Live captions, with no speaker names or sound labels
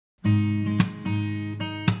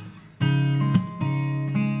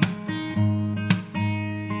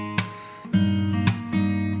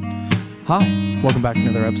Hi, welcome back to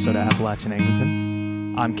another episode of Appalachian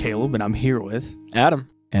Anglican. I'm Caleb, and I'm here with Adam.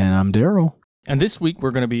 And I'm Daryl. And this week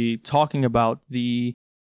we're going to be talking about the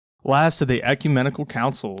last of the ecumenical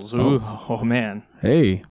councils. Ooh, oh man.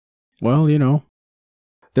 Hey, well, you know,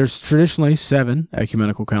 there's traditionally 7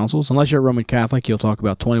 ecumenical councils. Unless you're a Roman Catholic, you'll talk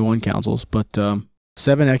about 21 councils, but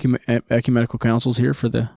 7 ecumenical councils here for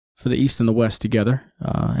the East and the West together,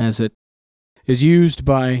 as it is used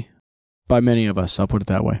by many of us. I'll put it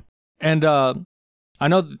that way. And I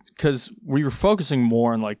know because we were focusing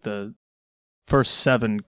more on like the first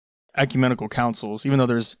 7 ecumenical councils, even though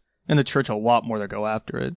there's in the church a lot more that go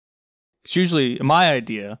after it. It's usually my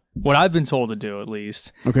idea, what I've been told to do at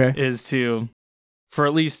least, Okay. is to,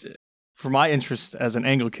 for my interest as an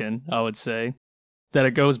Anglican, I would say, that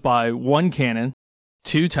it goes by 1 canon,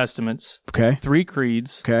 2 testaments, Okay. 3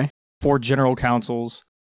 creeds, Okay. 4 general councils,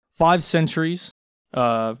 5 centuries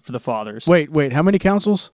for the fathers. Wait, how many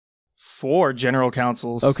councils? 4 general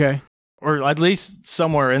councils. Okay. Or at least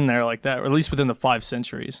somewhere in there like that, or at least within the 5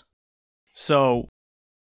 centuries. So,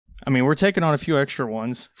 I mean, we're taking on a few extra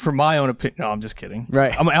ones for my own opinion. No, I'm just kidding.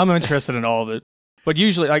 Right. I'm interested in all of it. But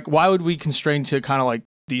usually, like, why would we constrain to kind of like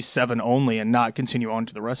these 7 only and not continue on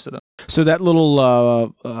to the rest of them? So that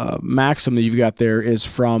little maxim that you've got there is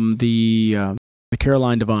from the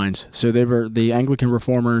Caroline Divines. So they were the Anglican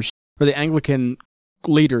reformers, or the Anglican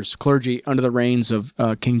leaders, clergy, under the reigns of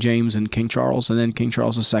King James and King Charles, and then King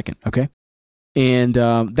Charles II, okay? And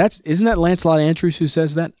isn't that Lancelot Andrews who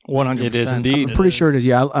says that? 100%. It is indeed. I'm pretty sure it is,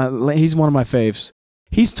 yeah. He's one of my faves.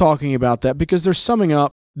 He's talking about that because they're summing up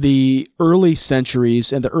the early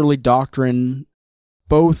centuries and the early doctrine,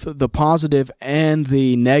 both the positive and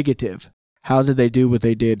the negative. How did they do what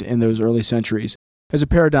they did in those early centuries as a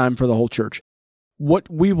paradigm for the whole church? What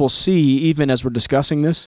we will see, even as we're discussing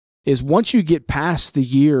this, is once you get past the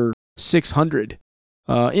year 600,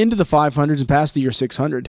 into the 500s and past the year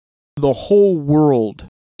 600, the whole world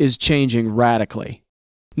is changing radically.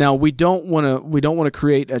 Now, we don't want to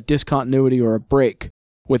create a discontinuity or a break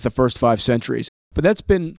with the first 5 centuries, but that's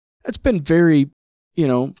been very,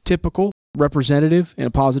 typical, representative in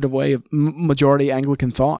a positive way of majority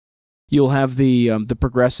Anglican thought. You'll have the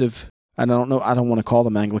progressive. I don't want to call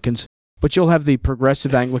them Anglicans, but you'll have the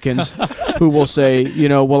progressive Anglicans who will say,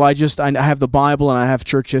 I have the Bible and I have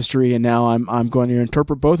church history, and now I'm going to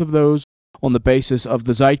interpret both of those on the basis of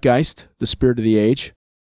the zeitgeist, the spirit of the age.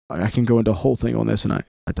 I can go into a whole thing on this, and I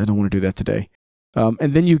don't want to do that today.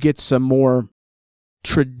 And then you get some more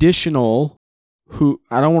traditional, who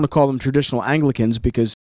I don't want to call them traditional Anglicans,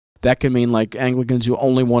 because that can mean like Anglicans who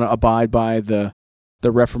only want to abide by the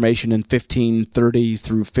Reformation in 1530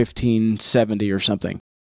 through 1570 or something.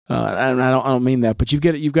 I don't mean that, but you've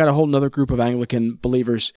got a whole other group of Anglican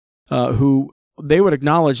believers who they would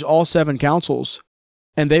acknowledge all 7 councils,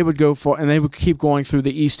 and they would keep going through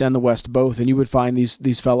the East and the West both, and you would find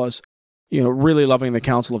these fellows, really loving the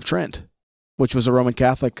Council of Trent, which was a Roman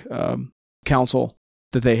Catholic council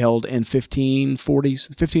that they held in 1540s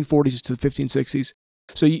to the 1560s.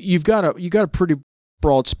 So you've got a pretty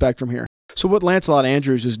broad spectrum here. So what Lancelot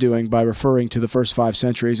Andrews is doing by referring to the first 5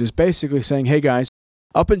 centuries is basically saying, hey guys,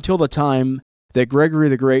 up until the time that Gregory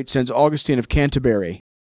the Great sends Augustine of Canterbury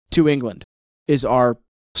to England is our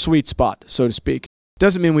sweet spot, so to speak.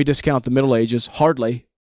 Doesn't mean we discount the Middle Ages, hardly.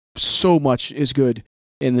 So much is good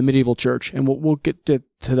in the medieval church, and we'll get to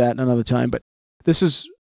that another time. But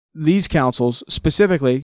these councils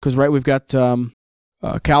specifically, because we've got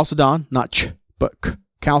Chalcedon, not Ch, but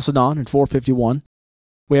Chalcedon in 451.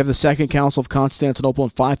 We have the Second Council of Constantinople in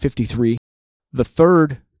 553. The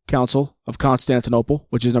Third Council of Constantinople,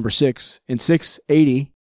 which is number 6, in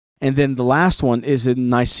 680. And then the last one is in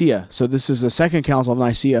Nicaea. So this is the Second Council of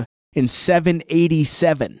Nicaea in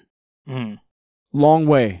 787. Long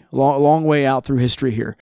way out through history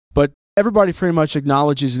here. But everybody pretty much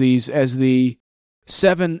acknowledges these as the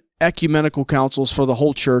 7 ecumenical councils for the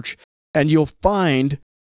whole church. And you'll find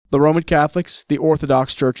the Roman Catholics, the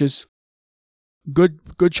Orthodox churches, good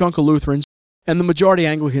chunk of Lutherans, and the majority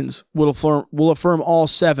Anglicans will affirm all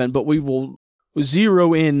 7, but we will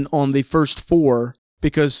zero in on the first 4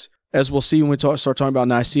 because, as we'll see when we start talking about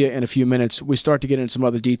Nicaea in a few minutes, we start to get into some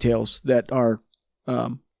other details that are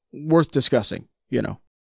worth discussing,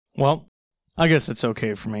 Well, I guess it's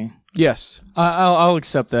okay for me. Yes. I'll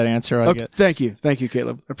accept that answer, I guess. Thank you,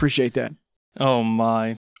 Caleb. Appreciate that. Oh,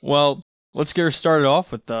 my. Well, let's get her started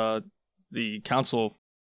off with the Council of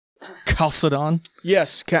Chalcedon.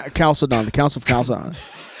 Yes, Chalcedon, the Council of Chalcedon.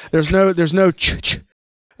 There's no ch.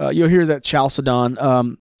 You'll hear that Chalcedon.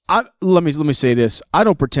 Let me say this. I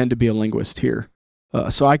don't pretend to be a linguist here,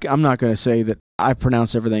 so I'm not going to say that I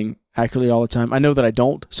pronounce everything accurately all the time. I know that I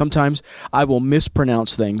don't. Sometimes I will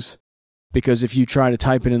mispronounce things because if you try to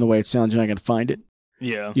type it in the way it sounds, you're not going to find it.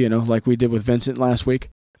 Yeah. Like we did with Vincent last week.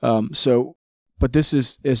 But this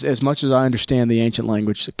is as much as I understand the ancient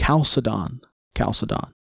language, Chalcedon.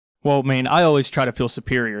 Well, man, I always try to feel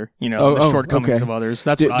superior, the shortcomings of others.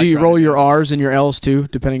 That's what I do you try roll to your do. R's and your L's too,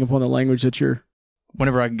 depending upon the language that you're...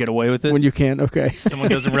 Whenever I can get away with it. When you can, okay. Someone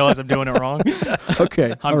doesn't realize I'm doing it wrong.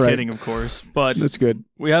 Okay, I'm kidding, of course. But that's good.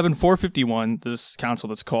 We have in 451 this council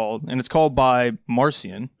that's called, and it's called by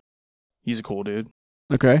Marcion. He's a cool dude.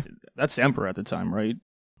 Okay. That's the emperor at the time, right?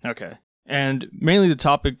 Okay. And mainly the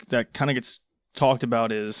topic that kind of gets talked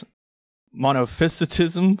about is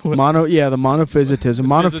monophysitism. The monophysitism.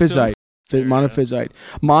 Monophysite. The monophysite.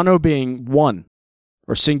 Mono being one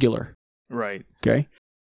or singular. Right. Okay.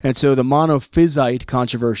 And so the monophysite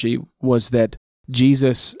controversy was that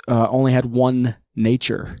Jesus only had one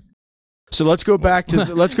nature. So let's go back to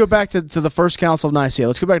the first council of Nicaea.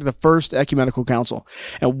 Let's go back to the first ecumenical council.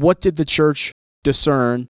 And what did the church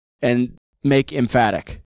discern and make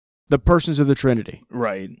emphatic? The persons of the Trinity.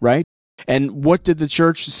 Right. Right? And what did the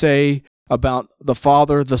church say about the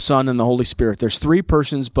Father, the Son, and the Holy Spirit? There's three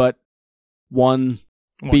persons, but one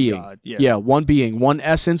being. God, yeah, one being, one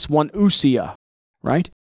essence, one ousia, right?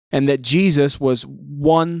 And that Jesus was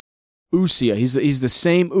one ousia. He's the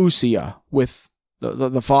same ousia with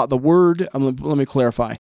the Word. Let me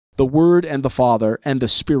clarify. The Word and the Father and the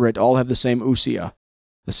Spirit all have the same ousia,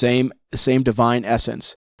 the same divine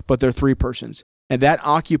essence, but they're three persons. And that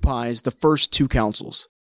occupies the first two councils,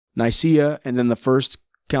 Nicaea and then the first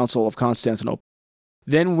council of Constantinople.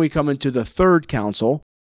 Then when we come into the third council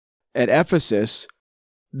at Ephesus,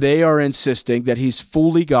 they are insisting that he's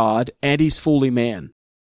fully God and he's fully man.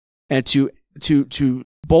 And to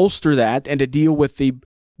bolster that and to deal with the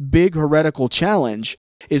big heretical challenge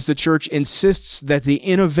is the church insists that the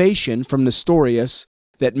innovation from Nestorius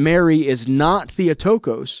that Mary is not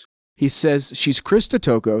Theotokos. He says she's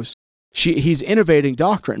Christotokos. He's innovating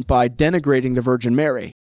doctrine by denigrating the Virgin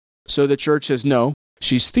Mary. So the church says, no,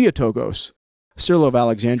 she's Theotokos. Cyril of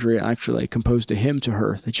Alexandria actually composed a hymn to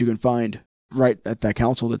her that you can find right at that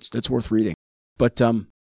council that's worth reading. But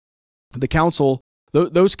the council...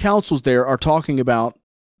 Those councils there are talking about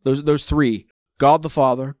those three, God the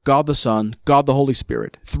Father, God the Son, God the Holy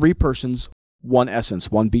Spirit. Three persons, one essence,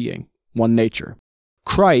 one being, one nature.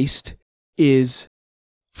 Christ is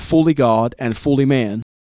fully God and fully man.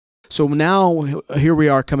 So now here we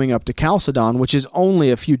are coming up to Chalcedon, which is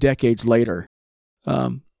only a few decades later,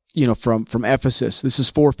 from Ephesus. This is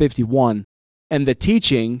 451. And the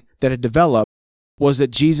teaching that had developed was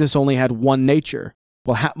that Jesus only had one nature.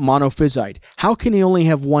 Well, monophysite. How can he only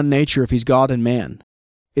have one nature if he's God and man?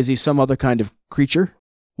 Is he some other kind of creature?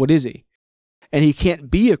 What is he? And he can't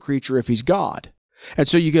be a creature if he's God. And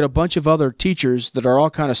so you get a bunch of other teachers that are all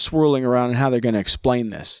kind of swirling around in how they're going to explain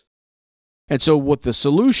this. And so what the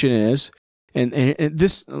solution is, and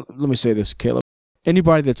this, let me say this, Caleb.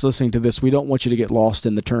 Anybody that's listening to this, we don't want you to get lost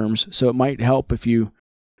in the terms. So it might help if you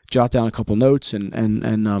jot down a couple notes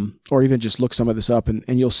and or even just look some of this up and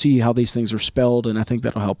you'll see how these things are spelled, and I think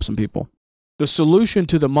that'll help some people. The solution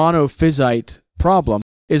to the monophysite problem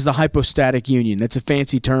is the hypostatic union. That's a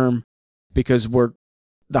fancy term because we're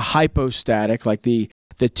the hypostatic, like the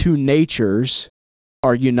two natures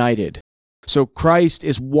are united. So Christ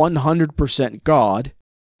is 100% God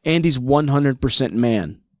and he's 100%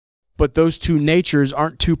 man. But those two natures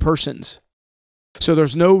aren't two persons. So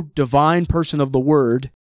there's no divine person of the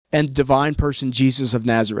Word and divine person Jesus of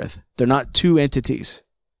Nazareth. They're not two entities.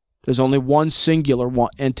 There's only one singular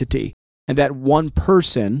entity, and that one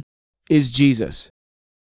person is Jesus.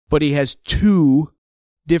 But he has two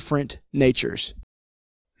different natures.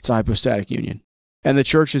 It's a hypostatic union. And the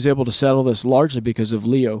church is able to settle this largely because of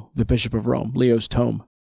Leo, the Bishop of Rome, Leo's tome.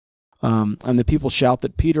 And the people shout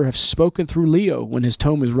that Peter have spoken through Leo when his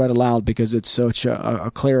tome is read aloud because it's such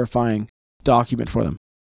a clarifying document for them.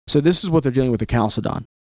 So this is what they're dealing with the Chalcedon.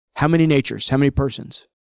 How many natures? How many persons?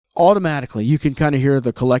 Automatically, you can kind of hear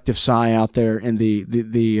the collective sigh out there in the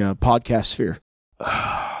podcast sphere.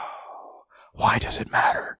 Why does it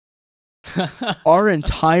matter? Our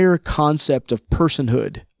entire concept of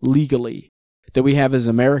personhood legally that we have as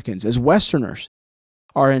Americans, as Westerners,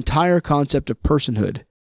 our entire concept of personhood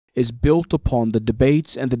is built upon the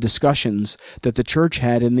debates and the discussions that the church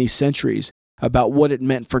had in these centuries about what it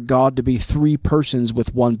meant for God to be three persons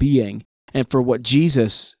with one being, and for what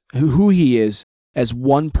Jesus, who he is, as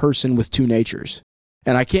one person with two natures.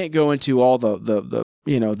 And I can't go into all the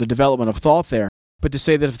development of thought there, but to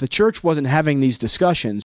say that if the church wasn't having these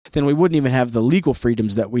discussions, then we wouldn't even have the legal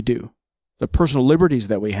freedoms that we do, the personal liberties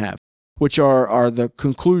that we have. which are the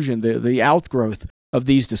conclusion, the outgrowth of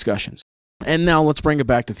these discussions. And now let's bring it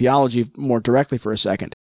back to theology more directly for a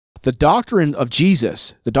second. The doctrine of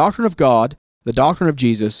Jesus, the doctrine of God, the doctrine of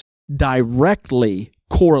Jesus directly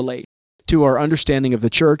correlate to our understanding of the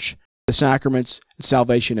church, the sacraments, and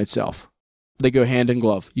salvation itself. They go hand in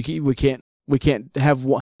glove. We can't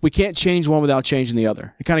change one without changing the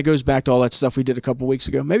other. It kind of goes back to all that stuff we did a couple weeks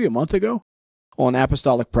ago, maybe a month ago, on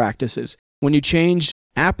apostolic practices. When you change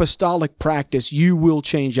apostolic practice, you will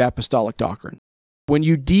change apostolic doctrine. When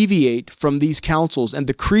you deviate from these councils and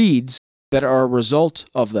the creeds that are a result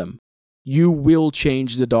of them, you will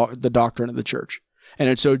change the doctrine of the church. And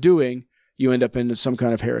in so doing, you end up in some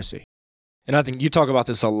kind of heresy. And I think you talk about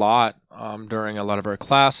this a lot during a lot of our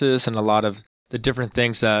classes and a lot of the different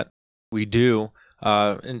things that we do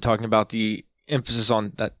in talking about the emphasis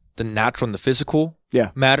on that the natural and the physical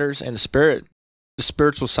matters, and the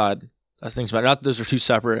spiritual side of things matter. Not those are two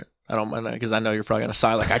separate. I don't mind, because I know you're probably going to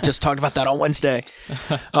sigh like I just talked about that on Wednesday.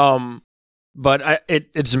 But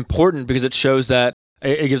it's important because it shows that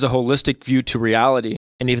it gives a holistic view to reality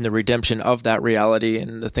and even the redemption of that reality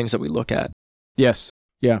and the things that we look at. Yes.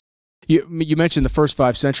 Yeah. You mentioned the first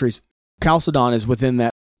 5 centuries. Chalcedon is within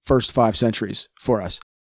that first 5 centuries for us.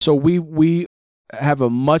 So we have a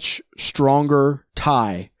much stronger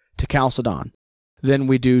tie to Chalcedon than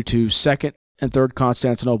we do to Second and Third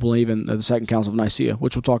Constantinople, even the Second Council of Nicaea,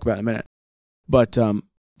 which we'll talk about in a minute. But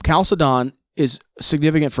Chalcedon is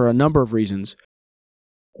significant for a number of reasons.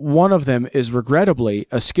 One of them is, regrettably,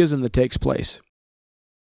 a schism that takes place,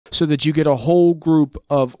 so that you get a whole group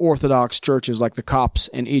of Orthodox churches like the Copts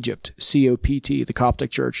in Egypt, COPT, the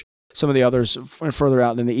Coptic Church, some of the others further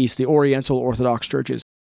out in the east, the Oriental Orthodox churches.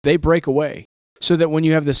 They break away, so that when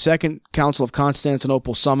you have the Second Council of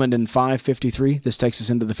Constantinople summoned in 553, this takes us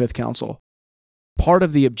into the Fifth Council. Part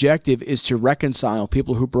of the objective is to reconcile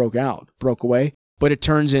people who broke away, but it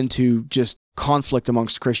turns into just conflict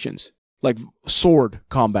amongst Christians, like sword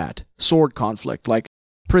conflict, like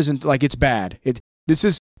prison, like it's bad. This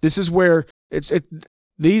is where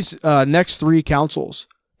these next 3 councils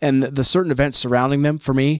and the certain events surrounding them,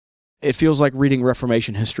 for me, it feels like reading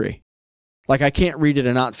Reformation history. Like I can't read it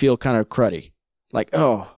and not feel kind of cruddy. Like,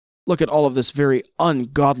 oh, look at all of this very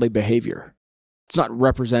ungodly behavior. It's not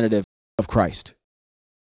representative of Christ.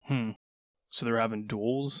 So they're having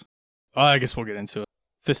duels? I guess we'll get into it.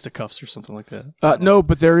 Fisticuffs or something like that. No,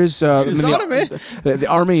 but there is... the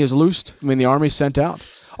army is loosed. I mean, the army is sent out.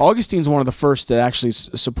 Augustine's one of the first that actually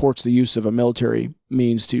supports the use of a military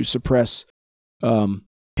means to suppress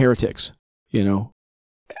heretics, And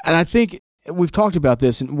I think we've talked about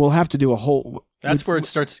this, and we'll have to do a whole... That's where it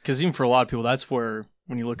starts, because even for a lot of people, that's where,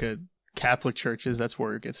 when you look at Catholic churches, that's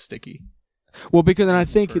where it gets sticky. Well, because then I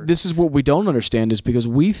think this is what we don't understand, is because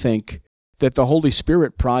we think that the Holy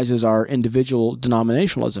Spirit prizes our individual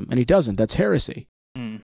denominationalism, and he doesn't. That's heresy.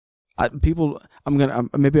 We've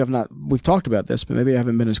talked about this, but maybe I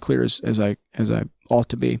haven't been as clear as I ought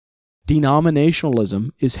to be. Denominationalism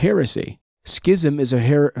is heresy. Schism is a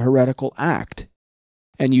heretical act.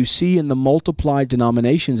 And you see in the multiplied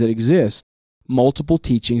denominations that exist, multiple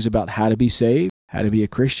teachings about how to be saved, how to be a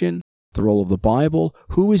Christian, the role of the Bible,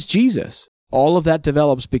 who is Jesus. All of that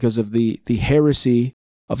develops because of the heresy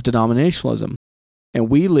of denominationalism. And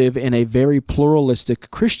we live in a very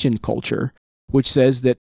pluralistic Christian culture, which says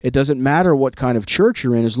that it doesn't matter what kind of church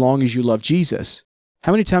you're in as long as you love Jesus.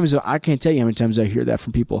 How many times, I can't tell you how many times I hear that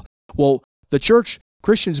from people. Well,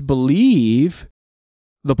 Christians believe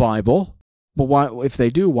the Bible, but why, if they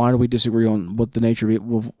do, why do we disagree on what the nature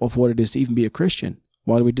of what it is to even be a Christian?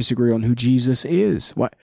 Why do we disagree on who Jesus is? Why,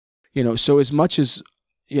 so as much as,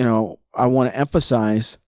 I want to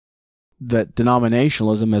emphasize that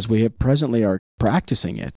denominationalism, as we have presently are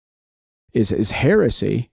practicing it, is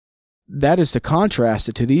heresy. That is to contrast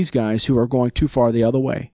it to these guys who are going too far the other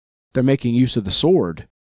way. They're making use of the sword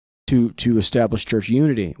to establish church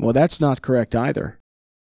unity. Well, that's not correct either.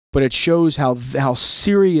 But it shows how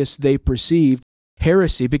serious they perceived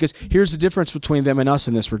heresy, because here's the difference between them and us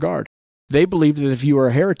in this regard. They believed that if you were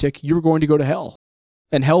a heretic, you were going to go to hell.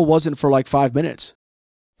 And hell wasn't for like 5 minutes.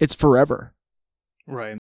 It's forever.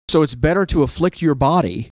 Right. So it's better to afflict your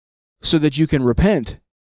body so that you can repent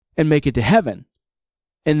and make it to heaven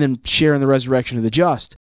and then share in the resurrection of the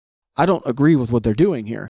just. I don't agree with what they're doing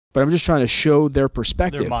here, but I'm just trying to show their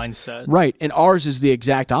perspective. Their mindset. Right. And ours is the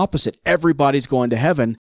exact opposite. Everybody's going to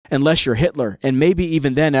heaven unless you're Hitler. And maybe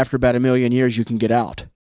even then, after about 1 million years, you can get out.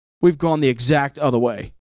 We've gone the exact other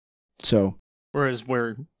way. So... Whereas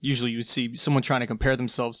where usually you would see someone trying to compare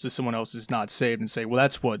themselves to someone else who's not saved and say, well,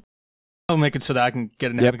 that's what I'll make it so that I can get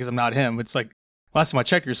in heaven because I'm not him. It's like, last time I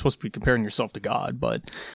checked, you're supposed to be comparing yourself to God, but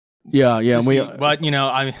Yeah, to and see, but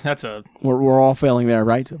I mean, that's we're all failing there,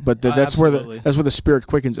 right? But that's where absolutely. that's where the Spirit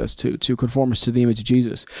quickens us to conform us to the image of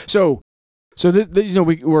Jesus. So this,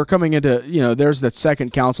 we're coming into there's that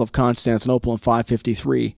second council of Constantinople in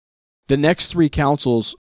 553. The next three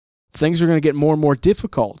councils, things are going to get more and more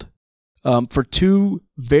difficult for two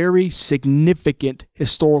very significant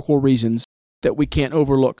historical reasons that we can't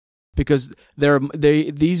overlook, because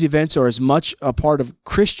these events are as much a part of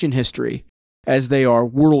Christian history as they are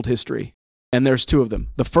world history, and there's two of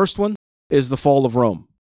them. The first one is the fall of Rome.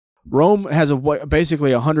 Rome has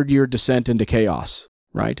basically 100-year descent into chaos,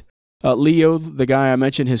 right? Leo, the guy I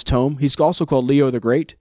mentioned, his tome, he's also called Leo the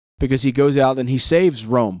Great because he goes out and he saves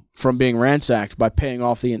Rome from being ransacked by paying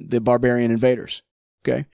off the barbarian invaders,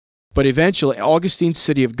 okay? But eventually, Augustine's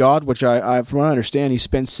City of God, which from what I understand, he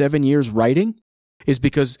spent 7 years writing, is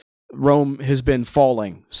because Rome has been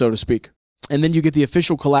falling, so to speak. And then you get the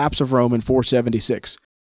official collapse of Rome in 476.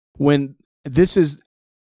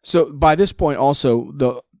 So by this point also,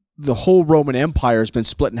 the whole Roman Empire has been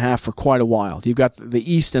split in half for quite a while. You've got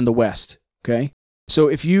the East and the West, okay? So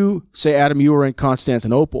if you, say, Adam, you were in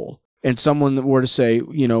Constantinople, and someone were to say,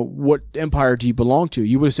 what empire do you belong to?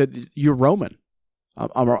 You would have said, you're Roman.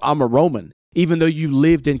 I'm a Roman. Even though you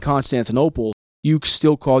lived in Constantinople, you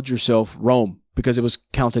still called yourself Rome because it was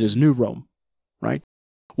counted as New Rome, right?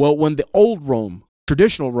 Well, when the old Rome,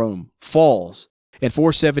 traditional Rome, falls in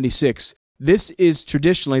 476, this is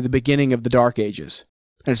traditionally the beginning of the Dark Ages.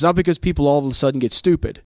 And it's not because people all of a sudden get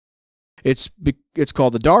stupid. It's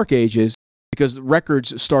called the Dark Ages because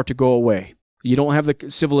records start to go away. You don't have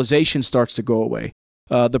civilization starts to go away.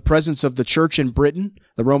 The presence of the church in Britain,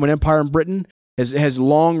 the Roman Empire in Britain, has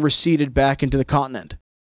long receded back into the continent.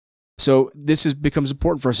 So this becomes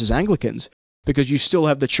important for us as Anglicans, because you still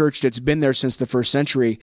have the church that's been there since the first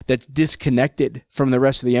century that's disconnected from the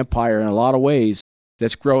rest of the empire in a lot of ways,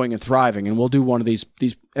 that's growing and thriving. And we'll do one of these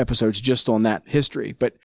episodes just on that history.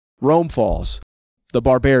 But Rome falls, the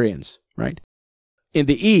barbarians, right? In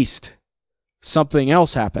the East, something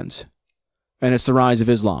else happens, and it's the rise of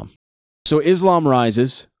Islam. So Islam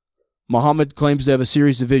rises. Muhammad claims to have a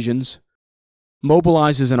series of visions,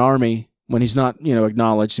 mobilizes an army when he's not,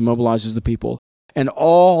 acknowledged. He mobilizes the people. And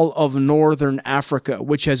all of northern Africa,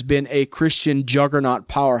 which has been a Christian juggernaut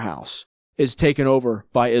powerhouse, is taken over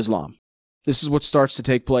by Islam. This is what starts to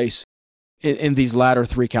take place in these latter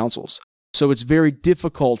three councils. So it's very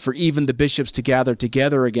difficult for even the bishops to gather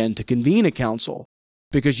together again to convene a council,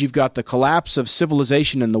 because you've got the collapse of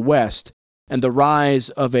civilization in the West and the rise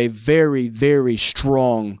of a very, very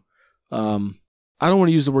strong, I don't want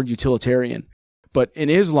to use the word utilitarian, but in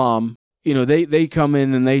Islam, they come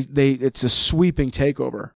in and it's a sweeping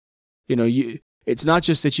takeover. It's not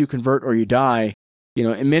just that you convert or you die.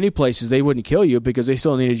 In many places they wouldn't kill you because they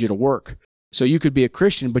still needed you to work. So you could be a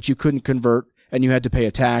Christian, but you couldn't convert, and you had to pay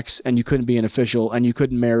a tax, and you couldn't be an official, and you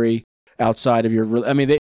couldn't marry outside of your. I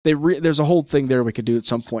mean, there's a whole thing there we could do at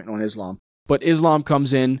some point on Islam. But Islam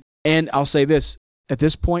comes in, and I'll say this: at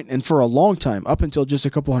this point, and for a long time, up until just a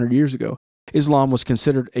couple hundred years ago, Islam was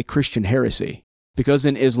considered a Christian heresy. Because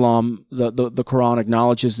in Islam, the Quran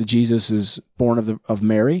acknowledges that Jesus is born of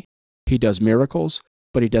Mary. He does miracles,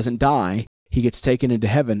 but he doesn't die. He gets taken into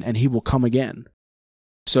heaven, and he will come again.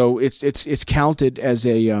 So it's counted as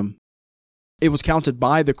it was counted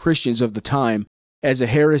by the Christians of the time as a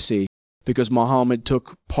heresy, because Muhammad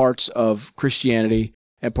took parts of Christianity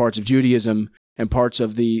and parts of Judaism and parts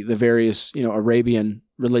of the various Arabian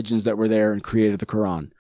religions that were there and created the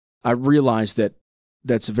Quran. I realize that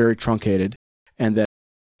that's very truncated, and that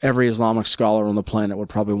every Islamic scholar on the planet would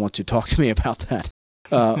probably want to talk to me about that.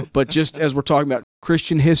 But just as we're talking about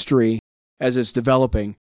Christian history as it's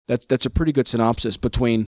developing, that's a pretty good synopsis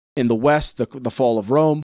between, in the West, the fall of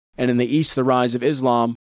Rome, and in the East, the rise of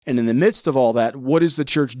Islam. And in the midst of all that, what is the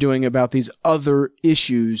church doing about these other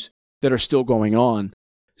issues that are still going on,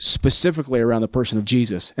 specifically around the person of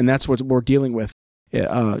Jesus? And that's what we're dealing with,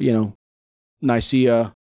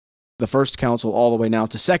 Nicaea, the first council, all the way now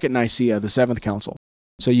to Second Nicaea, the seventh council.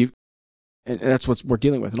 So and that's what we're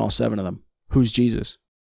dealing with in all seven of them. Who's Jesus?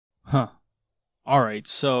 Huh. All right.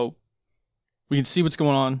 So we can see what's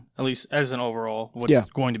going on, at least as an overall, what's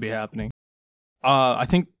going to be happening. I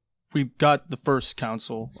think we've got the first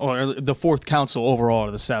council, or the fourth council overall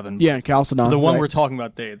of the seven. Yeah, Chalcedon. The one we're talking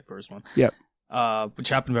about today, the first one. Yep. Which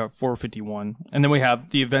happened about 451. And then we have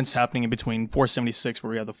the events happening in between 476, where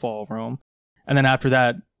we have the fall of Rome. And then after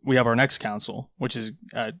that, we have our next council, which is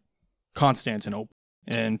at Constantinople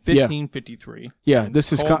in 1553. Yeah,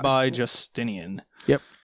 this is called by Justinian. Yep.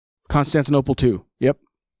 Constantinople II. Yep.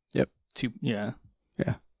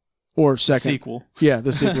 Yeah. or second. Sequel. Yeah,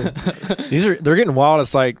 the sequel. They're getting wild.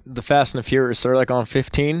 It's like the Fast and the Furious. They're like on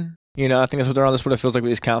 15. You know, I think that's what they're on. That's what it feels like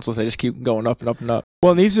with these councils. They just keep going up and up and up.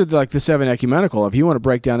 Well, and these are like the 7 ecumenical. If you want to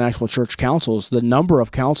break down actual church councils, the number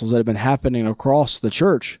of councils that have been happening across the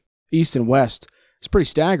church, east and west, is pretty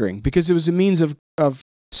staggering because it was a means of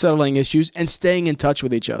settling issues and staying in touch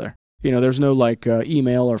with each other. You know, there's no like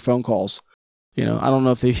email or phone calls. You know, I don't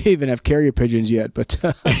know if they even have carrier pigeons yet, but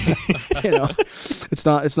you know, it's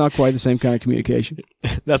not quite the same kind of communication.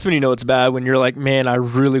 That's when you know it's bad, when you're like, man, I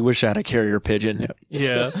really wish I had a carrier pigeon.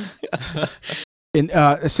 Yeah. In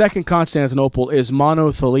Second Constantinople is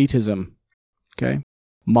monothelitism. Okay,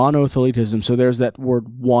 monothelitism. So there's that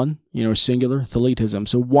word one, you know, singular, thelitism.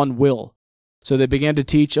 So one will. So they began to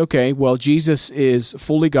teach, okay, well, Jesus is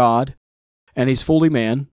fully God and he's fully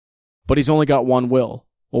man, but he's only got one will.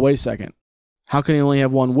 Well, wait a second. How can he only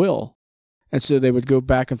have one will? And so they would go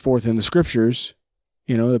back and forth in the scriptures,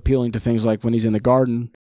 you know, appealing to things like when he's in the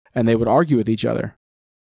garden, and they would argue with each other.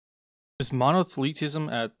 Is monothelitism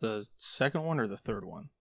at the second one or the third one?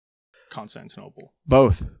 Constantinople.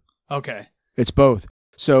 Both. Okay. It's both.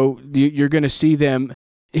 So you're going to see them.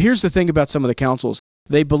 Here's the thing about some of the councils.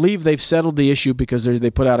 They believe they've settled the issue because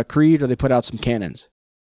they put out a creed or they put out some canons,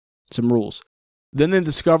 some rules. Then they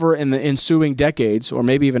discover in the ensuing decades, or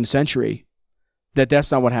maybe even a century, that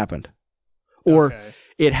that's not what happened. Or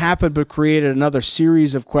it happened but created another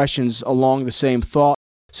series of questions along the same thought,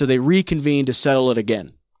 so they reconvene to settle it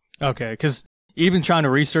again. Okay, because even trying to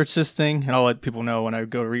research this thing, and I'll let people know when I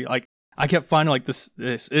go to read, like, I kept finding like this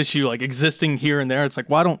issue like existing here and there. It's like,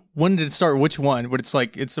 when did it start? Which one? But it's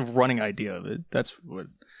like, it's a running idea of it. That's what.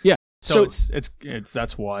 Yeah. So it's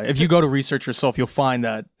that's why. If you go to research yourself, you'll find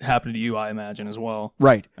that happened to you, I imagine, as well.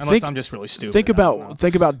 Right. Unless I'm just really stupid. Think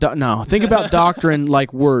about doctrine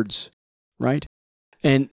like words, right?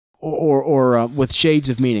 And or with shades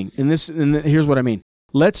of meaning. And here's what I mean.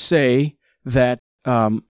 Let's say that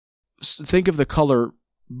think of the color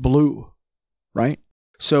blue, right?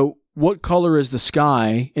 So what color is the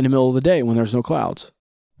sky in the middle of the day when there's no clouds?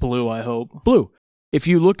 Blue, I hope. Blue. If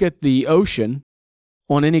you look at the ocean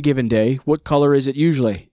on any given day, what color is it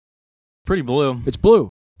usually? Pretty blue. It's blue.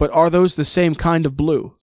 But are those the same kind of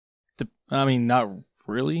blue? I mean, not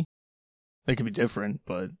really. They could be different,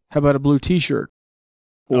 but... How about a blue T-shirt?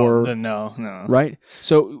 Or then no. Right?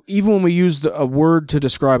 So even when we use a word to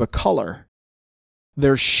describe a color,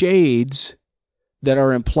 there's shades that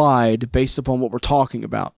are implied based upon what we're talking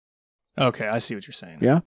about. Okay, I see what you're saying.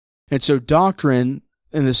 Yeah? And so doctrine,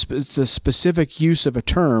 in the specific use of a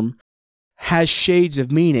term, has shades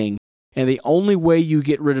of meaning, and the only way you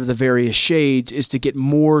get rid of the various shades is to get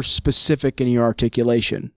more specific in your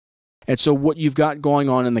articulation. And so what you've got going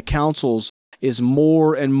on in the councils is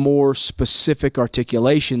more and more specific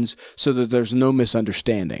articulations so that there's no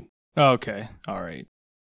misunderstanding. Okay, all right.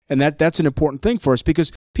 And that's an important thing for us,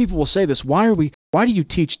 because people will say this, why do you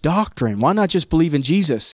teach doctrine? Why not just believe in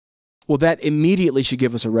Jesus? Well, that immediately should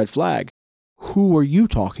give us a red flag. Who are you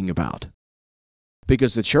talking about?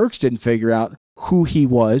 Because the church didn't figure out who he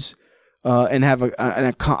was and have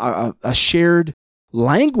a shared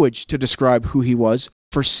language to describe who he was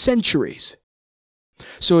for centuries.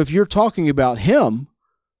 So if you're talking about him,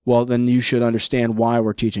 well, then you should understand why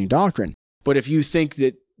we're teaching doctrine. But if you think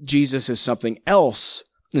that Jesus is something else,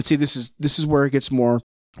 and see, this is where it gets more,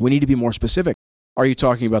 we need to be more specific. Are you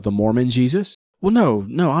talking about the Mormon Jesus? Well,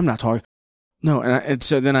 no, I'm not talking. No, and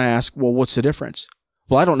so then I ask, well, what's the difference?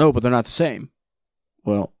 Well, I don't know, but they're not the same.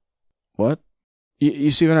 Well, what? You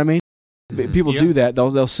see what I mean? Mm-hmm. People do that.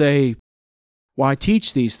 They'll say, well, I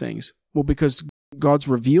teach these things. Well, because God's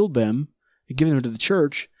revealed them and given them to the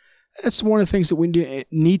church. That's one of the things that we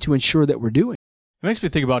need to ensure that we're doing. It makes me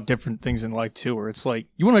think about different things in life, too, where it's like,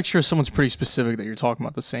 you want to make sure someone's pretty specific that you're talking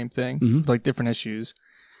about the same thing, like different issues.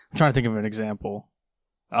 I'm trying to think of an example.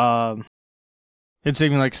 It's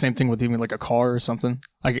even like same thing with even like a car or something.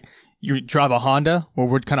 Like, you drive a Honda, well,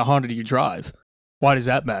 what kind of Honda do you drive? Why does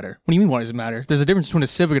that matter? What do you mean, why does it matter? There's a difference between a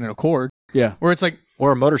Civic and an Accord. Yeah. Where it's like...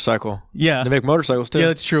 Or a motorcycle. Yeah. They make motorcycles, too. Yeah,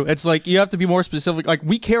 that's true. It's like, you have to be more specific. Like,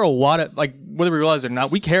 we care a lot, like, whether we realize it or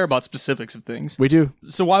not, we care about specifics of things. We do.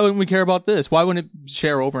 So why wouldn't we care about this? Why wouldn't it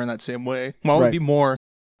share over in that same way? Why would it be more,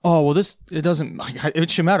 oh, well, it doesn't, like, it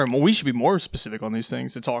should matter. Well, we should be more specific on these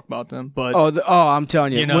things to talk about them. But I'm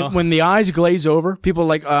telling you, you know? when the eyes glaze over, people are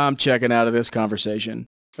like, I'm checking out of this conversation.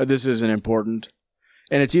 This isn't important.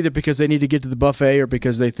 And it's either because they need to get to the buffet or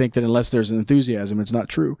because they think that unless there's an enthusiasm, it's not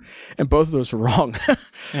true. And both of those are wrong.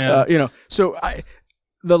 Yeah. So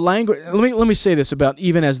the language, let me say this about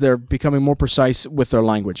even as they're becoming more precise with their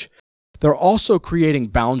language. They're also creating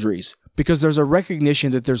boundaries because there's a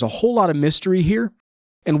recognition that there's a whole lot of mystery here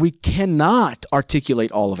and we cannot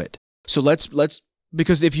articulate all of it. So let's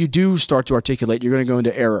because if you do start to articulate, you're going to go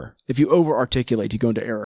into error. If you over-articulate, you go into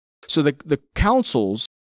error. So the councils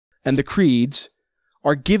and the creeds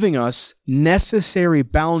are giving us necessary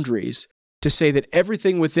boundaries to say that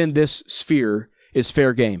everything within this sphere is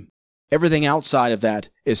fair game. Everything outside of that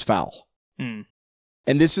is foul. Mm.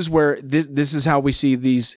 And this is where this is how we see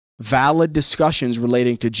these valid discussions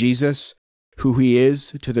relating to Jesus, who he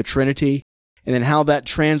is, to the Trinity, and then how that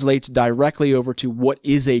translates directly over to what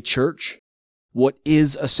is a church, what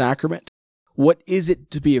is a sacrament, what is it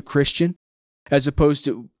to be a Christian, as opposed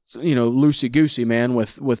to, loosey-goosey, man,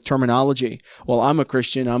 with terminology. Well, I'm a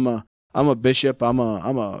Christian, I'm a bishop, I'm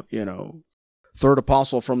a third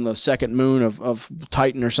apostle from the second moon of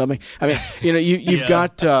Titan or something. I mean, you've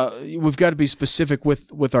got we've got to be specific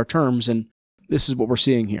with our terms, and this is what we're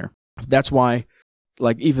seeing here. That's why,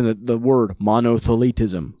 like, even the word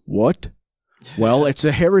monothelitism. What? Well, it's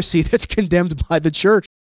a heresy that's condemned by the church.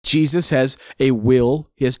 Jesus has a will.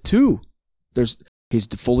 He has two. He's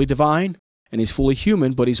fully divine and he's fully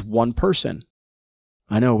human, but he's one person.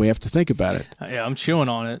 I know, we have to think about it. Yeah, I'm chewing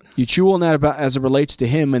on it. You chew on that about as it relates to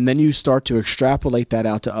him, and then you start to extrapolate that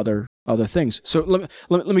out to other things. So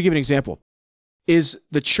let me give an example. Is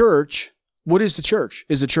the church, what is the church?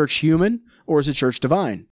 Is the church human or is the church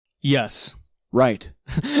divine? Yes. Right.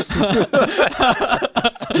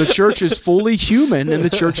 The church is fully human and the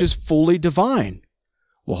church is fully divine.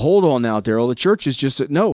 Well, hold on now, Daryl. The church is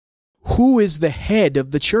no. Who is the head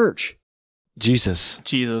of the church? Jesus.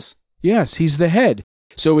 Yes, he's the head.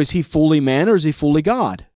 So is he fully man or is he fully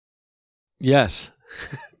God? Yes.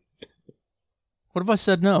 What if I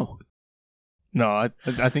said no? No,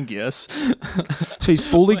 I think yes. So he's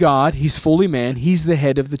fully God, he's fully man, he's the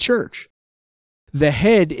head of the church. The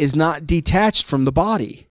head is not detached from the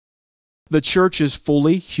body. The church is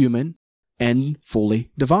fully human and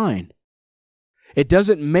fully divine. It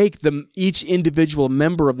doesn't make each individual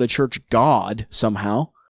member of the church God somehow.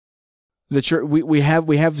 The church, we have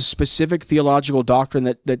a specific theological doctrine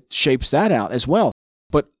that shapes that out as well.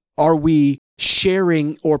 But are we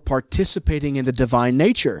sharing or participating in the divine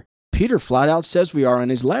nature? Peter flat out says we are in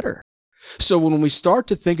his letter. So when we start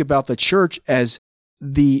to think about the church as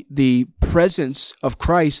the presence of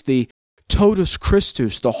Christ, the totus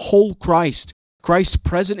Christus, the whole Christ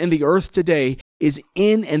present in the earth today is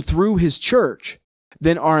in and through his church,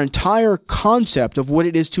 then our entire concept of what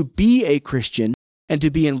it is to be a Christian and to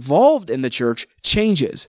be involved in the church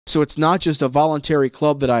changes. So it's not just a voluntary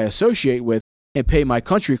club that I associate with and pay my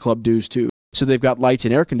country club dues to, so they've got lights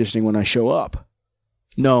and air conditioning when I show up.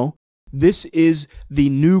 No, this is the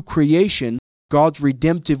new creation. God's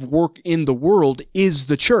redemptive work in the world is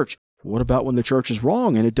the church. What about when the church is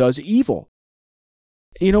wrong and it does evil?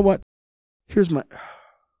 You know what? Here's my...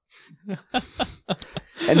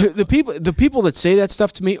 And the people that say that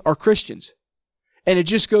stuff to me are Christians. And it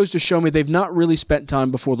just goes to show me they've not really spent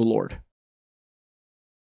time before the Lord.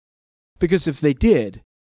 Because if they did,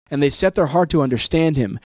 and they set their heart to understand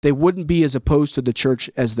him, they wouldn't be as opposed to the church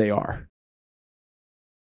as they are.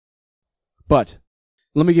 But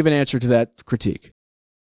let me give an answer to that critique.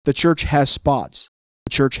 The church has spots.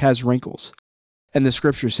 The church has wrinkles. And the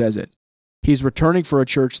scripture says it. He's returning for a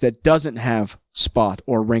church that doesn't have spot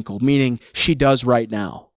or wrinkle, meaning she does right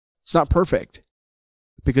now. It's not perfect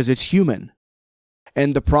because it's human.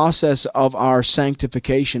 And the process of our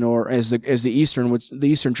sanctification, or as the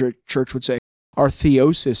Eastern Church would say, our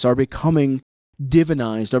theosis, our becoming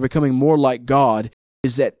divinized, our becoming more like God,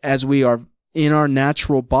 is that as we are in our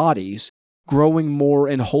natural bodies, growing more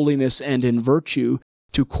in holiness and in virtue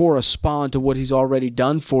to correspond to what he's already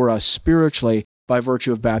done for us spiritually by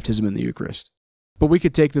virtue of baptism in the Eucharist. But we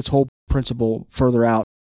could take this whole principle further out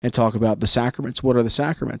and talk about the sacraments. What are the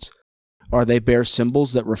sacraments? Are they bare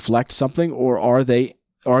symbols that reflect something, or are they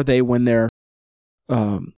when they're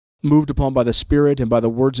moved upon by the Spirit and by the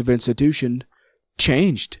words of institution,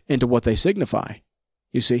 changed into what they signify?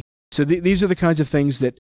 You see? So these are the kinds of things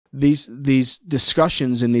that these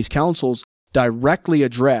discussions in these councils directly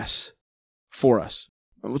address for us.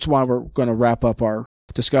 That's why we're going to wrap up our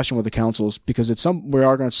discussion with the councils, because we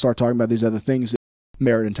are going to start talking about these other things that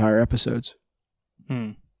merit entire episodes.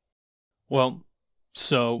 Well,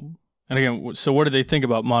 so what do they think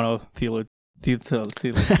about monothelitism?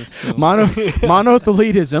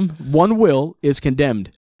 Monothelitism, one will, is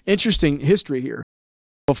condemned. Interesting history here.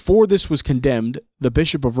 Before this was condemned, the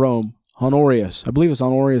Bishop of Rome, Honorius, I believe it's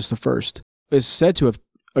Honorius I, is said to have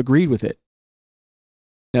agreed with it.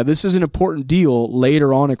 Now, this is an important deal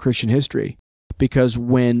later on in Christian history, because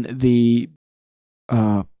when the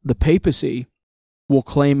papacy will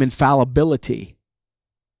claim infallibility,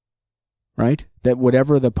 right? That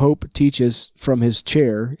whatever the Pope teaches from his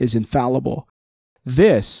chair is infallible.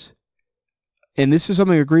 This, and this is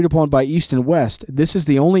something agreed upon by East and West, this is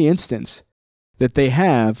the only instance that they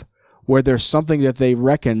have where there's something that they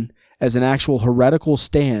reckon as an actual heretical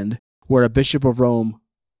stand where a Bishop of Rome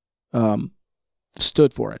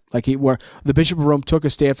stood for it. Where the Bishop of Rome took a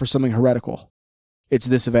stand for something heretical. It's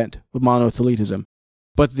this event with monothelitism.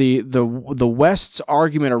 But the West's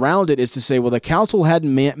argument around it is to say, well, the council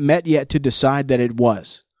hadn't met yet to decide that it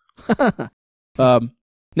was.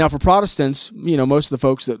 Now, for Protestants, most of the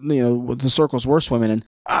folks that, the circles we're swimming in,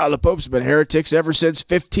 the popes have been heretics ever since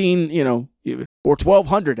 15, or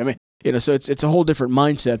 1200. I mean, so it's a whole different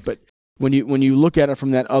mindset. But when you look at it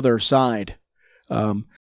from that other side,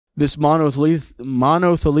 this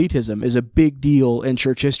monothelitism is a big deal in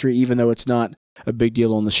church history, even though it's not a big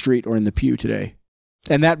deal on the street or in the pew today.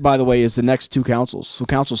 And that, by the way, is the next two councils. So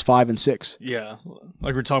councils 5 and 6. Yeah,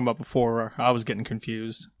 like we were talking about before, I was getting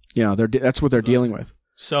confused. Yeah, that's what they're dealing with.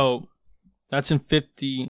 So that's in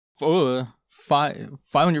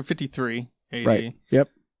 553 AD. Right. Yep.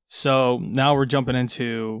 So now we're jumping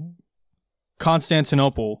into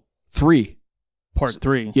Constantinople 3. Part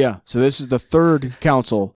 3. Yeah. So this is the third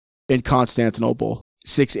council in Constantinople,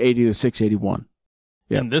 680 to 681.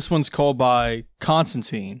 Yep. And this one's called by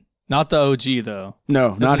Constantine. Not the OG, though.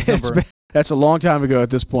 No, that's a long time ago at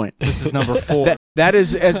this point. This is number 4.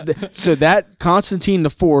 So that Constantine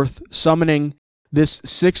IV summoning this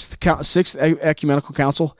sixth ecumenical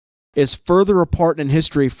council is further apart in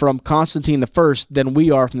history from Constantine I than we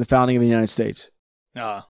are from the founding of the United States.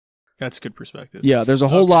 That's a good perspective. Yeah, there's a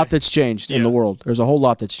whole lot that's changed in the world. There's a whole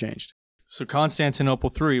lot that's changed. So Constantinople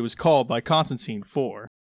III was called by Constantine IV for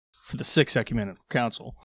the Sixth Ecumenical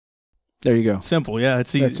Council. There you go. Simple, yeah,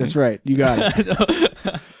 it's easy. That's right. You got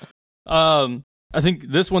it. I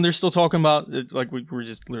think this one they're still talking about. It's like we were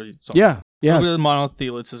just literally talking. Yeah. A little bit of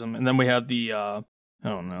monothelitism, and then we have the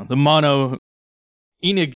the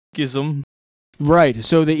monoenegism. Right.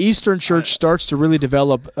 So the Eastern Church starts to really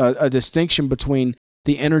develop a distinction between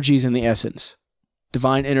the energies and the essence,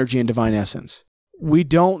 divine energy and divine essence. We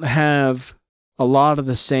don't have a lot of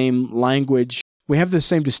the same language. We have the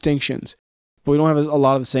same distinctions, but we don't have a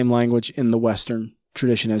lot of the same language in the Western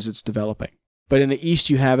tradition as it's developing. But in the East,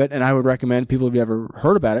 you have it, and I would recommend people who've ever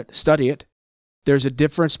heard about it, study it. There's a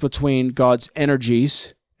difference between God's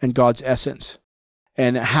energies and God's essence.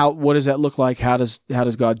 And what does that look like? How does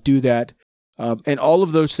God do that? And all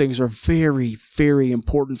of those things are very, very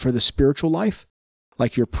important for the spiritual life,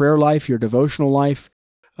 like your prayer life, your devotional life,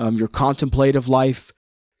 your contemplative life,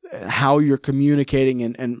 how you're communicating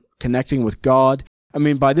and connecting with God. I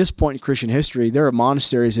mean, by this point in Christian history, there are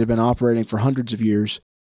monasteries that have been operating for hundreds of years.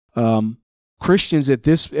 Christians at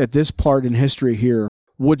this part in history here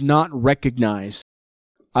would not recognize,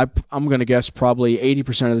 I'm going to guess probably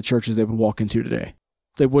 80% of the churches they would walk into today.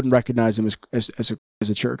 They wouldn't recognize them as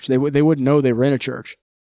a church. They wouldn't know they were in a church.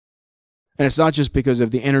 And it's not just because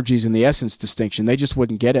of the energies and the essence distinction. They just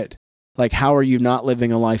wouldn't get it. Like, how are you not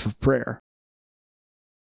living a life of prayer?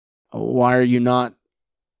 Why are you not,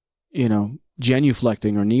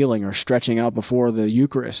 genuflecting or kneeling or stretching out before the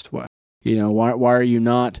Eucharist? Why are you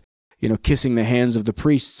not, kissing the hands of the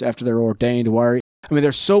priests after they're ordained?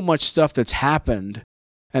 There's so much stuff that's happened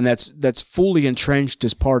and that's fully entrenched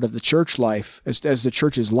as part of the church life, as the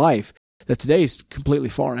church's life, that today is completely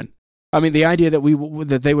foreign. I mean, the idea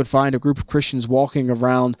that they would find a group of Christians walking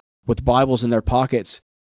around with Bibles in their pockets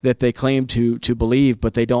that they claim to believe,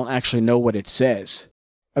 but they don't actually know what it says.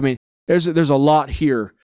 I mean, there's a lot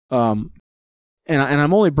here, and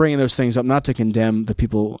I'm only bringing those things up not to condemn the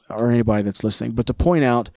people or anybody that's listening, but to point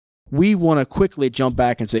out we want to quickly jump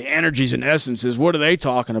back and say energies and essences. What are they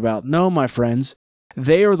talking about? No, my friends,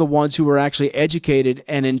 they are the ones who are actually educated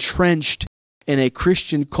and entrenched in a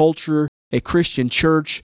Christian culture, a Christian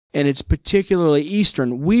church, and it's particularly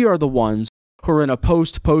Eastern. We are the ones who are in a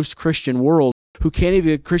post-Christian world who can't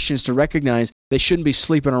even get Christians to recognize they shouldn't be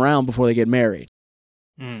sleeping around before they get married.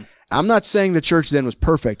 I'm not saying the church then was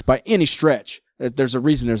perfect by any stretch. There's a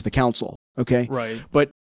reason there's the council, okay? Right.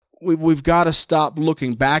 But we've got to stop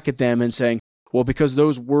looking back at them and saying, well, because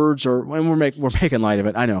those words are, and we're making light of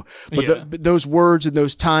it, I know. But those words and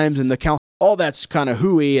those times and the count, all that's kind of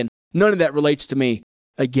hooey, and none of that relates to me.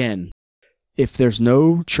 Again, if there's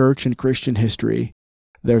no church in Christian history,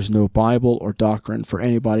 there's no Bible or doctrine for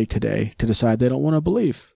anybody today to decide they don't want to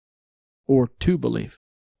believe or to believe.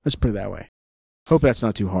 Let's put it that way. Hope that's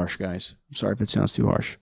not too harsh, guys. I'm sorry if it sounds too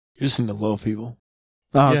harsh. You just need to love people.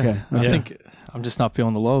 Oh, okay. I think I'm just not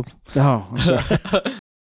feeling the love. Oh, I'm sorry.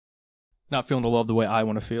 Not feeling the love the way I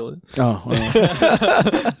want to feel it. Oh,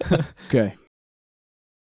 okay.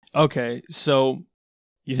 Okay, so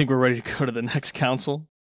you think we're ready to go to the next council?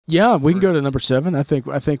 Yeah, we can go to number 7. I think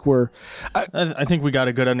we're. I think we got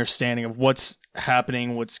a good understanding of what's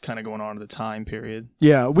happening, what's kind of going on at the time period.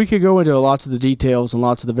 Yeah, we could go into lots of the details and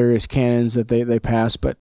lots of the various canons that they pass,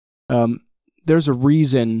 but there's a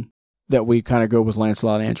reason that we kind of go with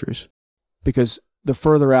Lancelot Andrewes, because the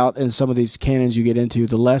further out in some of these canons you get into,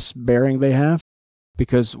 the less bearing they have,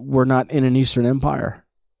 because we're not in an Eastern Empire.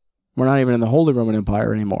 We're not even in the Holy Roman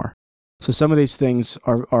Empire anymore. So some of these things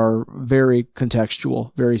are very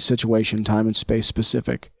contextual, very situation, time, and space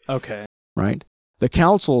specific. Okay. Right? The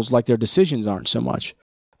councils, like their decisions, aren't so much.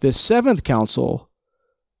 The Seventh Council,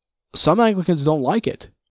 some Anglicans don't like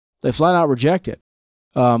it. They flat out reject it.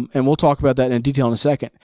 And we'll talk about that in detail in a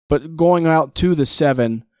second. But going out to the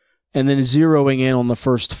 7 and then zeroing in on the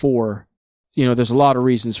first 4, there's a lot of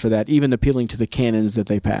reasons for that, even appealing to the canons that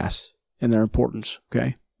they pass and their importance,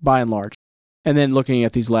 okay, by and large. And then looking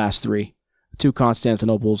at these last 3, 2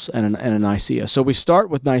 Constantinoples and a Nicaea. So we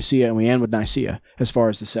start with Nicaea and we end with Nicaea as far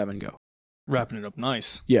as the 7 go. Wrapping it up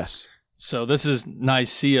nice. Yes. So this is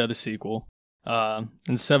Nicaea, the sequel,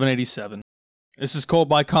 in 787. This is called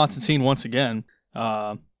by Constantine once again,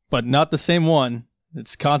 but not the same one.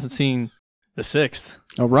 It's Constantine the 6th.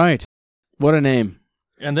 All right. What a name.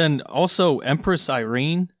 And then also Empress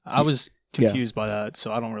Irene. I was confused by that,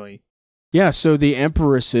 so I don't really... Yeah, so the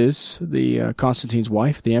empresses, the Constantine's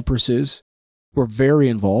wife, the empresses, were very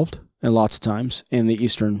involved, and lots of times, in the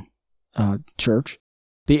Eastern Church.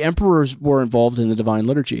 The emperors were involved in the divine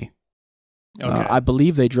liturgy. Okay. I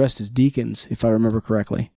believe they dressed as deacons, if I remember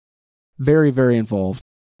correctly. Very, very involved.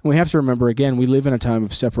 And we have to remember, again, we live in a time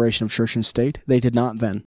of separation of church and state. They did not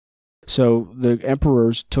then. So the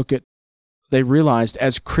emperors took it, they realized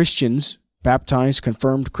as Christians, baptized,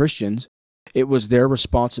 confirmed Christians, it was their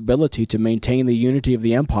responsibility to maintain the unity of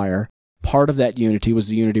the empire. Part of that unity was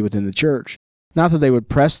the unity within the church. Not that they would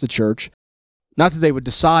press the church, not that they would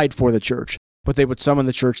decide for the church, but they would summon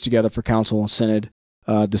the church together for council and synod,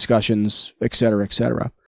 discussions, etc.,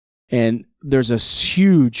 etc. And there's a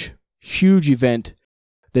huge, huge event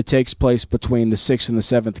that takes place between the 6th and the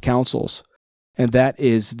 7th councils, and that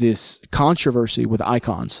is this controversy with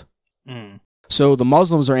icons. So the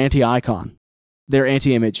Muslims are anti-icon. They're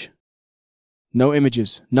anti-image. No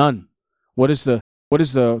images. None. What is the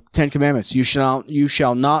 10 Commandments? You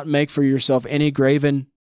shall not make for yourself any graven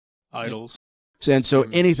idols. And so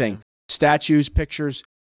anything, statues, pictures,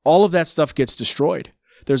 all of that stuff gets destroyed.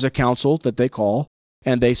 There's a council that they call,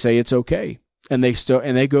 and they say it's okay. And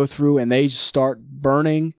they go through and they start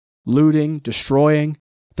burning, looting, destroying.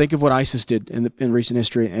 Think of what ISIS did in recent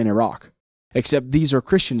history in Iraq. Except these are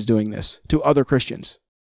Christians doing this to other Christians.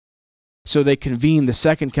 So they convene the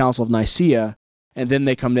Second Council of Nicaea, and then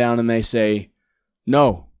they come down and they say,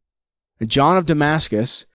 no. John of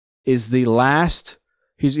Damascus is the last,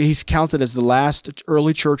 he's counted as the last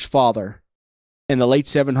early church father in the late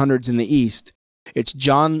 700s in the East. It's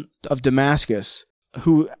John of Damascus,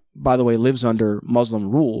 who, by the way, lives under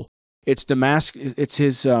Muslim rule. It's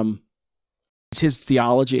his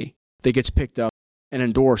theology that gets picked up and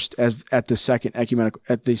endorsed at the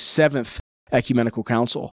 7th Ecumenical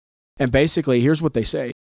Council. And basically, here's what they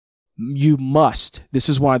say. You must, this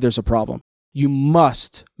is why there's a problem. You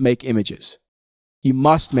must make images. You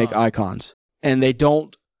must make icons. And they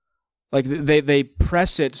don't, they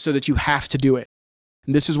press it so that you have to do it.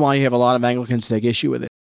 And this is why you have a lot of Anglicans take issue with it.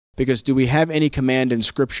 Because do we have any command in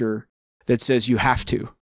Scripture that says you have to?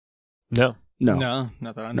 No. No,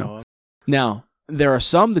 not that I know of. Now, there are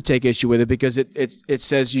some that take issue with it because it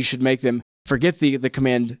says you should make them forget the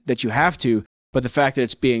command that you have to, but the fact that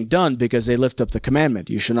it's being done because they lift up the commandment.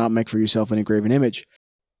 You shall not make for yourself an graven image.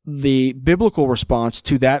 The biblical response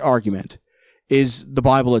to that argument is the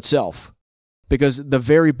Bible itself. Because the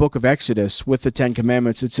very book of Exodus, with the 10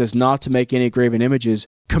 Commandments, it says not to make any graven images,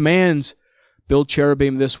 commands, build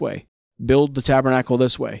cherubim this way, build the tabernacle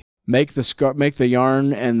this way, make the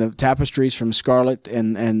yarn and the tapestries from scarlet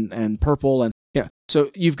and purple, and so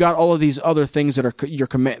you've got all of these other things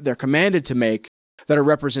that they're commanded to make that are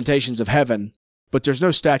representations of heaven, but there's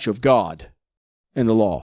no statue of God in the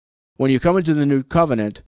law. When you come into the new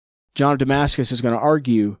covenant, John of Damascus is going to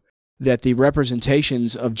argue that the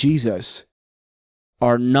representations of Jesus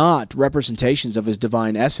are not representations of his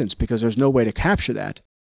divine essence because there's no way to capture that.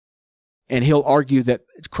 And he'll argue that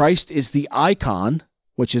Christ is the icon,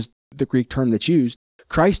 which is the Greek term that's used.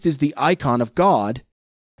 Christ is the icon of God,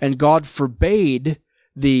 and God forbade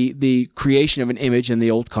the creation of an image in the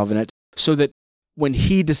Old Covenant so that when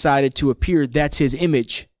he decided to appear, that's his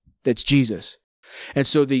image, that's Jesus. And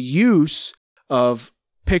so the use of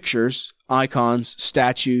pictures, icons,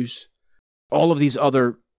 statues, all of these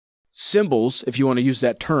other symbols, if you want to use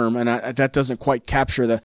that term, and that doesn't quite capture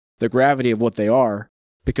the gravity of what they are,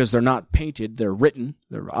 because they're not painted, they're written.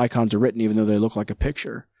 Their icons are written, even though they look like a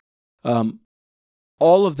picture.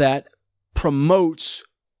 All of that promotes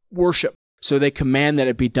worship, so they command that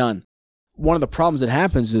it be done. One of the problems that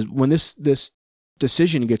happens is when this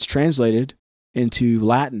decision gets translated into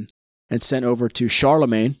Latin and sent over to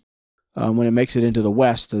Charlemagne, when it makes it into the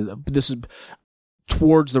West, this is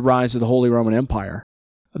towards the rise of the Holy Roman Empire.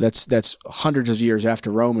 That's hundreds of years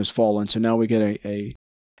after Rome has fallen. So now we get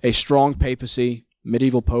a strong papacy,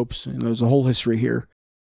 medieval popes, and there's a whole history here.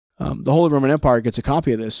 The Holy Roman Empire gets a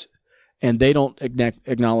copy of this, and they don't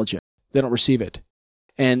acknowledge it. They don't receive it.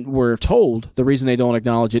 And we're told the reason they don't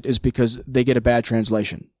acknowledge it is because they get a bad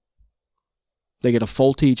translation. They get a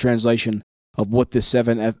faulty translation of what the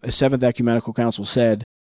Seventh Ecumenical Council said,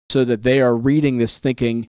 so that they are reading this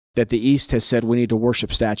thinking that the East has said we need to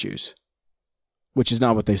worship statues, which is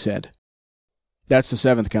not what they said. That's the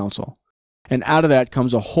Seventh Council. And out of that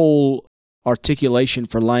comes a whole articulation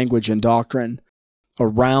for language and doctrine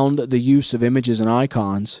around the use of images and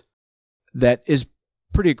icons that is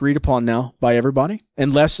pretty agreed upon now by everybody,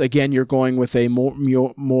 unless, again, you're going with a more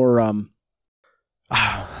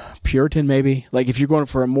Puritan, maybe. Like if you're going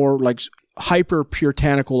for a more like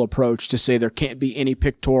hyper-puritanical approach to say there can't be any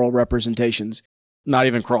pictorial representations, not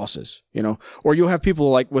even crosses, Or you'll have people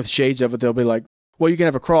like with shades of it, they'll be like, well, you can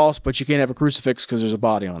have a cross, but you can't have a crucifix because there's a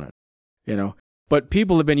body on it, But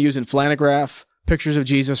people have been using flannelgraph pictures of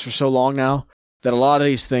Jesus for so long now that a lot of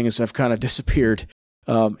these things have kind of disappeared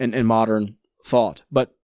in modern thought.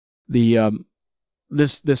 But the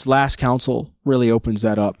this last council really opens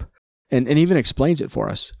that up and even explains it for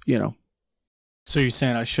us, So you're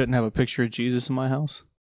saying I shouldn't have a picture of Jesus in my house?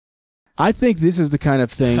 I think this is the kind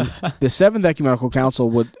of thing the Seventh Ecumenical Council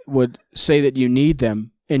would say that you need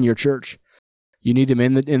them in your church. You need them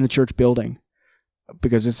in the church building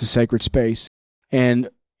because it's a sacred space, and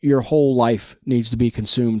your whole life needs to be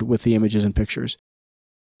consumed with the images and pictures.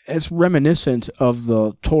 It's reminiscent of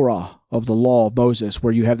the Torah, of the law of Moses,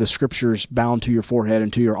 where you have the scriptures bound to your forehead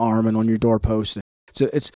and to your arm and on your doorpost.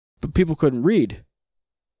 But people couldn't read,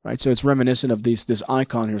 right? So it's reminiscent of this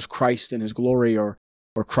icon. Here's Christ in his glory, or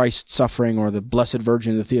Christ suffering, or the Blessed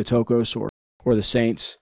Virgin, the Theotokos, or the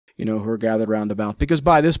saints, who are gathered round about. Because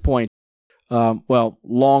by this point,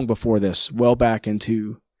 long before this, well back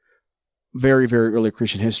into very, very early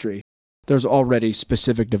Christian history, there's already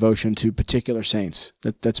specific devotion to particular saints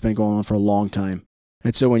that's been going on for a long time.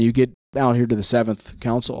 And so when you get out here to the Seventh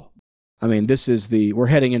Council, I mean, we're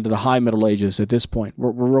heading into the High Middle Ages at this point.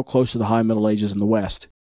 We're real close to the High Middle Ages in the West.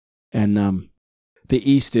 And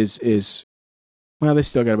the East is they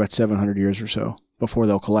still got about 700 years or so before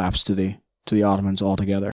they'll collapse to the Ottomans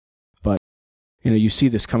altogether. But, you see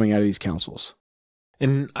this coming out of these councils.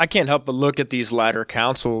 And I can't help but look at these latter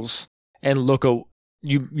councils and look at,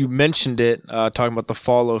 you mentioned it, talking about the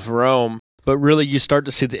fall of Rome, but really you start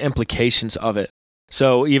to see the implications of it.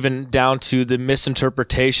 So even down to the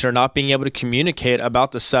misinterpretation or not being able to communicate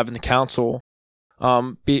about the Seventh Council,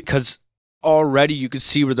 because already you could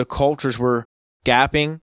see where the cultures were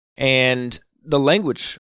gapping, and the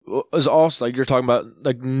language was also, like you're talking about,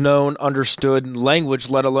 like known, understood language,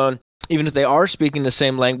 let alone, even if they are speaking the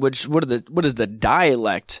same language, what is the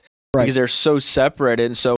dialect? Right. Because they're so separated.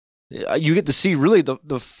 And so you get to see really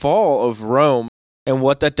the fall of Rome and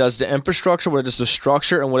what that does to infrastructure, what it does to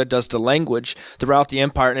structure, and what it does to language throughout the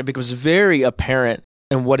empire. And it becomes very apparent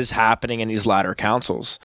in what is happening in these latter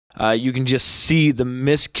councils. You can just see the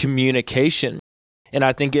miscommunication. And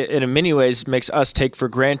I think it in many ways makes us take for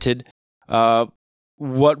granted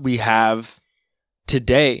what we have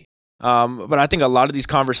today. But I think a lot of these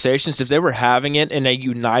conversations, if they were having it in a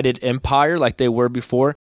united empire like they were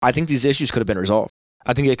before, I think these issues could have been resolved.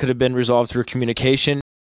 I think it could have been resolved through communication,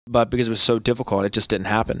 but because it was so difficult, it just didn't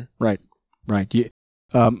happen. Right.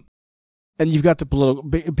 And you've got the political,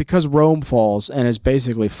 because Rome falls and has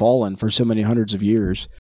basically fallen for so many hundreds of years,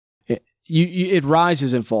 it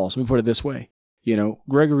rises and falls. Let me put it this way.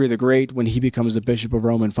 Gregory the Great, when he becomes the Bishop of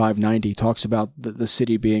Rome in 590, talks about the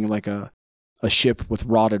city being like a ship with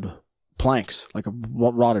rotted planks, like a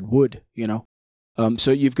rotted wood, So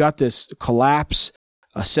you've got this collapse,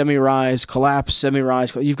 a semi-rise, collapse,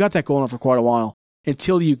 semi-rise. You've got that going on for quite a while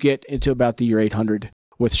until you get into about the year 800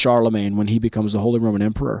 with Charlemagne, when he becomes the Holy Roman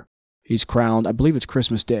Emperor. He's crowned, I believe it's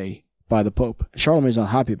Christmas Day, by the Pope. Charlemagne's not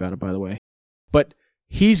happy about it, by the way. But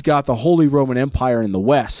he's got the Holy Roman Empire in the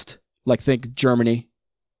West, like think Germany,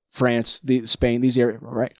 France, Spain, these areas,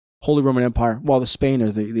 right? Holy Roman Empire. While the Spain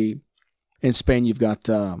is in Spain you've got,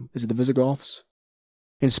 is it the Visigoths?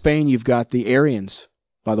 In Spain you've got the Arians,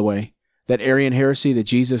 by the way, that Arian heresy that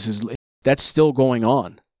Jesus is, that's still going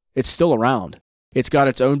on. It's still around. It's got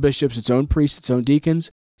its own bishops, its own priests, its own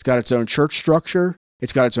deacons. It's got its own church structure.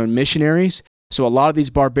 It's got its own missionaries. So a lot of these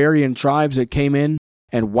barbarian tribes that came in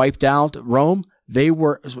and wiped out Rome,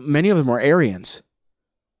 many of them were Arians.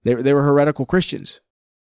 They were heretical Christians.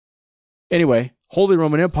 Anyway, Holy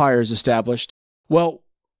Roman Empire is established. Well,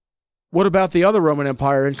 what about the other Roman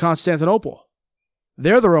Empire in Constantinople?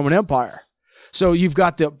 They're the Roman Empire. So you've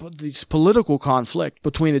got this political conflict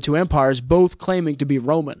between the two empires, both claiming to be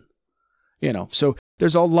Roman. So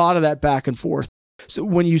there's a lot of that back and forth. So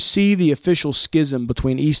when you see the official schism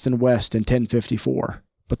between East and West in 1054,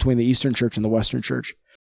 between the Eastern Church and the Western Church,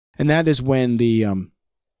 and that is when the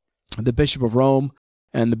Bishop of Rome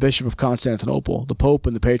and the Bishop of Constantinople, the Pope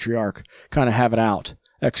and the Patriarch, kind of have it out,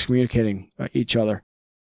 excommunicating each other.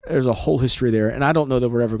 There's a whole history there, and I don't know that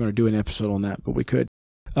we're ever going to do an episode on that, but we could.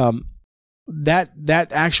 That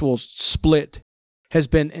actual split has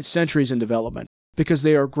been centuries in development because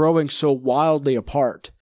they are growing so wildly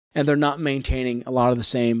apart, and they're not maintaining a lot of the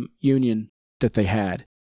same union that they had.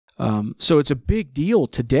 So it's a big deal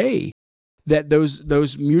today that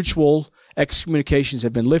those mutual excommunications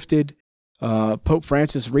have been lifted. Pope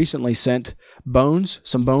Francis recently sent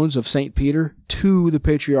some bones of St. Peter to the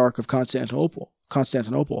Patriarch of Constantinople.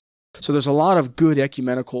 So there's a lot of good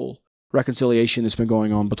ecumenical reconciliation that's been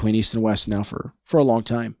going on between East and West now for a long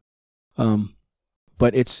time.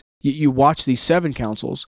 But it's you watch these 7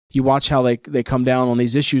 councils, you watch how they come down on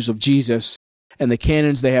these issues of Jesus and the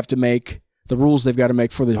canons they have to make, the rules they've got to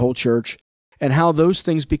make for the whole church, and how those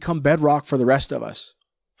things become bedrock for the rest of us,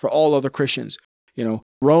 for all other Christians.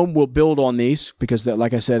 Rome will build on these because,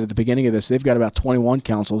 like I said at the beginning of this, they've got about 21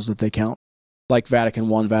 councils that they count, like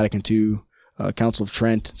Vatican I, Vatican II, Council of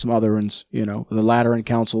Trent, some other ones, the Lateran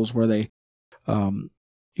councils where they,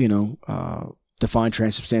 define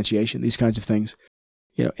transubstantiation, these kinds of things.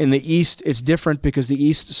 In the East, it's different because the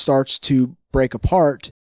East starts to break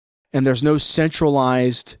apart and there's no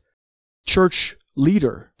centralized church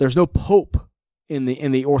leader. There's no pope in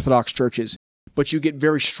the Orthodox churches, but you get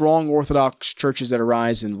very strong Orthodox churches that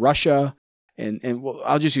arise in Russia and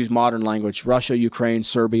I'll just use modern language, Russia, Ukraine,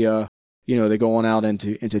 Serbia. They go on out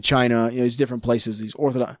into China. These different places, these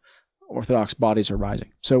Orthodox bodies are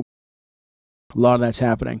rising. So a lot of that's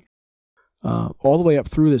happening all the way up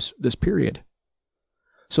through this period.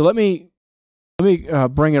 So let me bring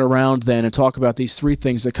it around then and talk about these 3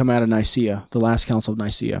 things that come out of Nicaea, the last Council of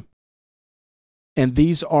Nicaea. And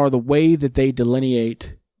these are the way that they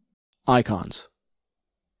delineate icons.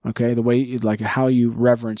 Okay, the way, like how you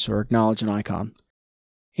reverence or acknowledge an icon.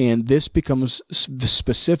 And this becomes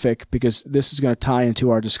specific because this is going to tie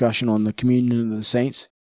into our discussion on the communion of the saints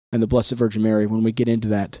and the Blessed Virgin Mary when we get into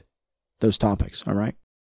those topics, all right?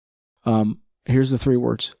 Here's the 3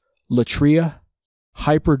 words: latria,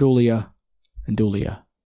 hyperdulia, and dulia.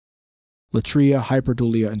 Latria,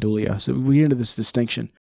 hyperdulia, and dulia. So we get into this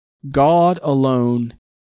distinction. God alone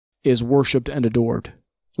is worshipped and adored.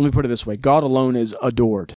 Let me put it this way. God alone is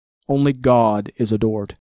adored. Only God is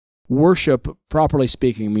adored. Worship, properly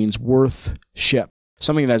speaking, means worth-ship,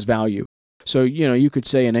 something that has value. So, you could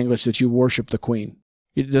say in English that you worship the Queen.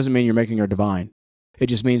 It doesn't mean you're making her divine. It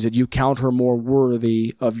just means that you count her more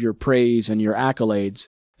worthy of your praise and your accolades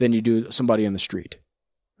than you do somebody in the street.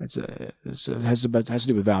 It has to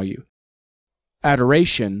do with value.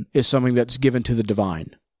 Adoration is something that's given to the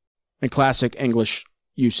divine in classic English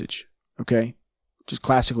usage, okay? Just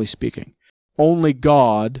classically speaking. Only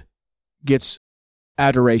God gets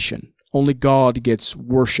adoration. Only God gets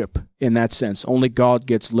worship in that sense. Only God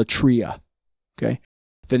gets latria. Okay?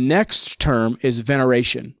 The next term is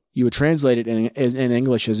veneration. You would translate it in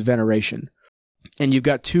English as veneration. And you've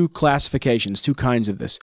got 2 classifications, 2 kinds of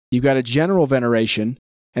this. You've got a general veneration,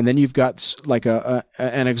 and then you've got like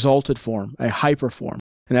an exalted form, a hyper form,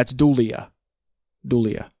 and that's dulia.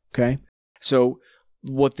 Dulia. Okay? So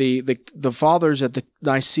what the fathers at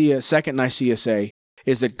the Second Nicaea say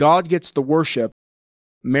is that God gets the worship,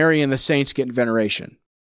 Mary and the saints get veneration,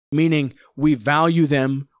 meaning we value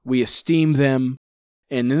them, we esteem them,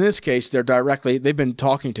 and in this case, they've been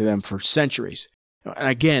talking to them for centuries. And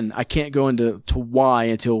again, I can't go into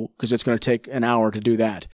why because it's going to take an hour to do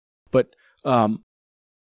that. But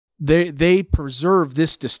they preserve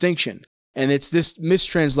this distinction, and it's this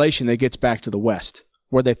mistranslation that gets back to the West,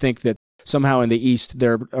 where they think that somehow in the East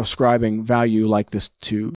they're ascribing value like this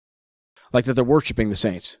like that they're worshiping the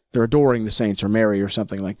saints. They're adoring the saints or Mary or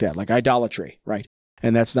something like that, like idolatry, right?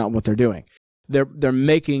 And that's not what they're doing. They're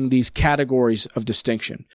making these categories of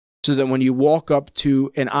distinction so that when you walk up to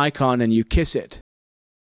an icon and you kiss it,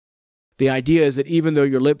 the idea is that even though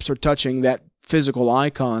your lips are touching that physical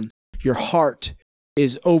icon, your heart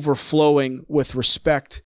is overflowing with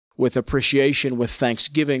respect, with appreciation, with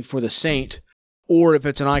thanksgiving for the saint, or if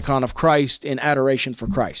it's an icon of Christ in adoration for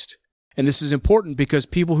Christ. And this is important because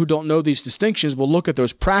people who don't know these distinctions will look at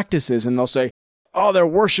those practices and they'll say, oh, they're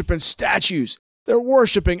worshiping statues. They're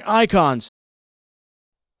worshiping icons.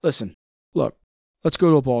 Listen, look, let's go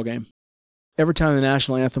to a ball game. Every time the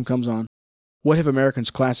national anthem comes on, what have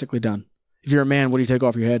Americans classically done? If you're a man, what do you take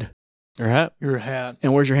off your head? Your hat. Your hat.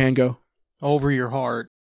 And where's your hand go? Over your heart.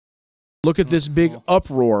 Look at this big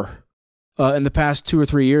uproar in the past 2 or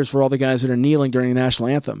 3 years for all the guys that are kneeling during the national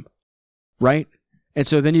anthem, right? And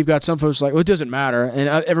so then you've got some folks like, well, it doesn't matter. And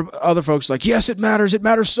other folks like, yes, it matters. It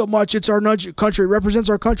matters so much. It's our country. It represents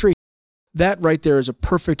our country. That right there is a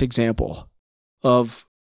perfect example of,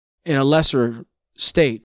 in a lesser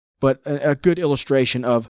state, but a good illustration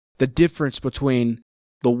of the difference between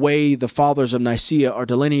the way the fathers of Nicaea are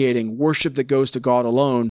delineating worship that goes to God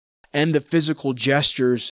alone and the physical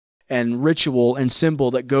gestures and ritual and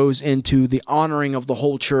symbol that goes into the honoring of the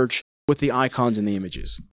whole church with the icons and the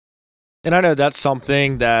images. And I know that's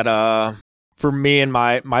something that, for me and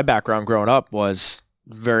my background growing up was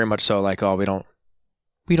very much so like, oh, we don't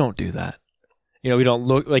do that. We don't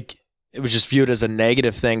look like, it was just viewed as a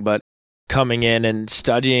negative thing, but coming in and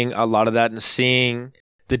studying a lot of that and seeing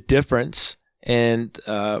the difference and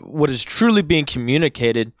what is truly being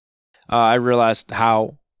communicated, I realized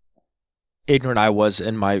how ignorant I was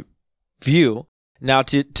in my view. Now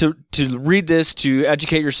to read this, to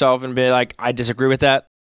educate yourself and be like, I disagree with that,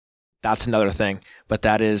 that's another thing. But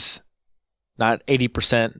that is not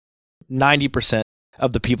 80%, 90%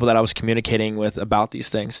 of the people that I was communicating with about these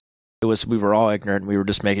things. We were all ignorant. We were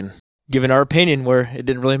just giving our opinion where it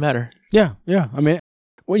didn't really matter. Yeah. I mean,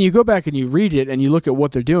 when you go back and you read it and you look at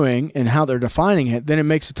what they're doing and how they're defining it, then it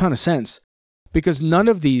makes a ton of sense. Because none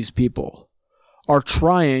of these people are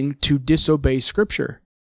trying to disobey Scripture.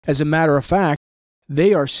 As a matter of fact,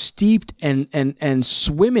 they are steeped and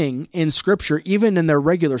swimming in Scripture, even in their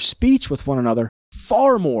regular speech with one another,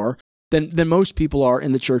 far more than most people are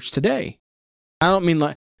in the church today. I don't mean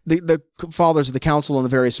like the fathers of the council and the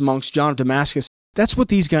various monks, John of Damascus. That's what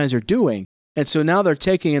these guys are doing. And so now they're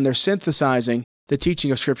taking and they're synthesizing the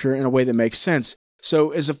teaching of Scripture in a way that makes sense.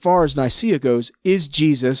 So as far as Nicaea goes, is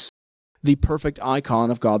Jesus the perfect icon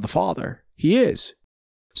of God the Father? He is.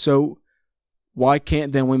 So why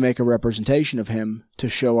can't then we make a representation of him to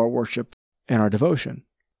show our worship and our devotion?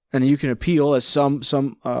 And you can appeal, as some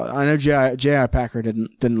I know J.I. Packer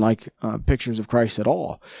didn't like pictures of Christ at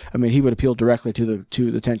all. I mean, he would appeal directly to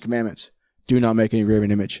the Ten Commandments. Do not make any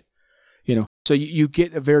graven image. So you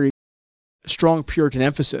get a very strong Puritan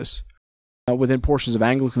emphasis within portions of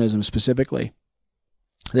Anglicanism specifically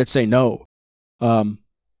that say no.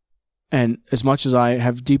 And as much as I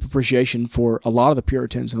have deep appreciation for a lot of the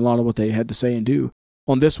Puritans and a lot of what they had to say and do,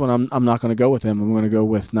 on this one, I'm not going to go with them. I'm going to go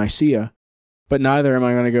with Nicaea. But neither am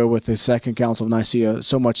I going to go with the Second Council of Nicaea,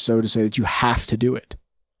 so much so to say that you have to do it.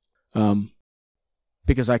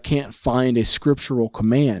 Because I can't find a scriptural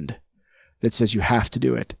command that says you have to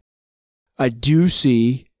do it. I do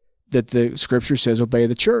see that the Scripture says obey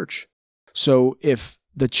the church. So if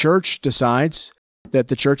the church decides that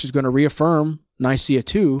the church is going to reaffirm Nicaea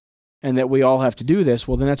II, and that we all have to do this,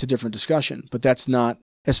 well, then that's a different discussion. But that's not,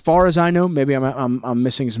 as far as I know, maybe I'm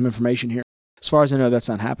missing some information here. As far as I know, that's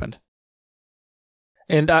not happened.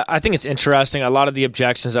 And I think it's interesting. A lot of the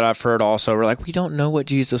objections that I've heard also were like, we don't know what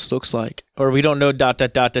Jesus looks like, or we don't know ...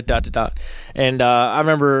 And I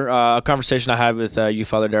remember a conversation I had with you,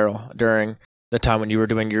 Father Darrell, during the time when you were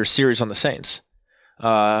doing your series on the saints.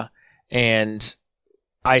 And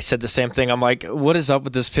I said the same thing. I'm like, what is up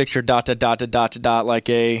with this picture ... like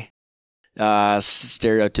a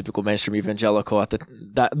stereotypical mainstream evangelical at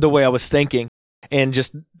the way I was thinking. And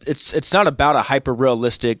just it's not about a hyper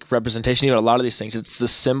realistic representation. A lot of these things, it's the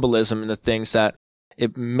symbolism and the things that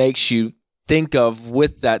it makes you think of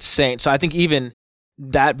with that saint. So I think even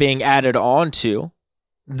that being added on to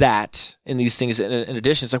that in these things in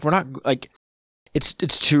addition, it's like we're not like it's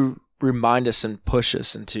to remind us and push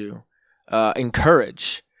us and to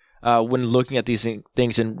encourage when looking at these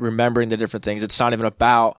things and remembering the different things. It's not even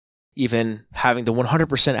about even having the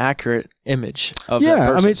 100% accurate image of that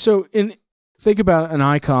person. I mean, so think about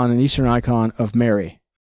an Eastern icon of Mary.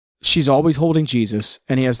 She's always holding Jesus,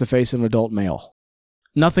 and he has the face of an adult male.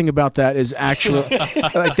 Nothing about that is actually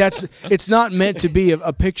like it's not meant to be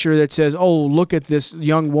a picture that says, "Oh, look at this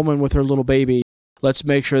young woman with her little baby. Let's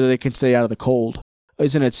make sure that they can stay out of the cold."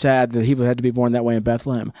 Isn't it sad that he had to be born that way in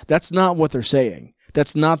Bethlehem? That's not what they're saying.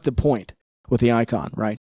 That's not the point with the icon,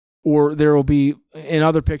 right? Or there will be, in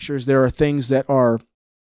other pictures, there are things that are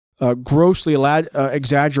grossly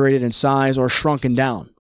exaggerated in size or shrunken down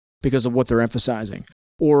because of what they're emphasizing.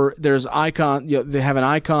 Or there's icon, they have an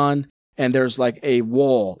icon and there's like a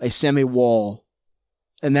wall, a semi-wall,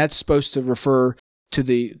 and that's supposed to refer to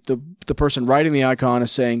the person writing the icon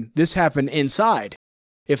as saying, this happened inside.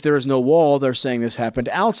 If there is no wall, they're saying this happened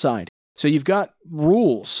outside. So you've got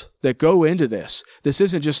rules that go into this. This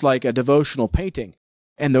isn't just like a devotional painting,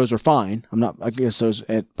 and those are fine. I'm not against those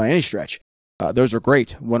by any stretch. Those are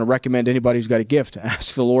great. I want to recommend anybody who's got a gift,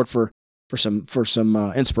 ask the Lord for some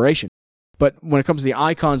inspiration. But when it comes to the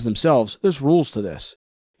icons themselves, there's rules to this.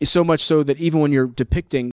 It's so much so that even when you're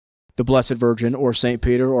depicting the Blessed Virgin or St.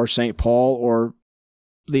 Peter or St. Paul or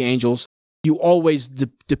the angels, you always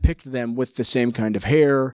depict them with the same kind of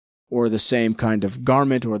hair or the same kind of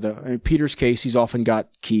garment. Or in Peter's case, he's often got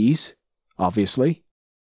keys, obviously.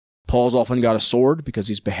 Paul's often got a sword because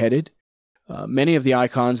he's beheaded. Many of the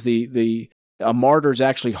icons, a martyr's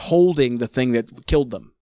actually holding the thing that killed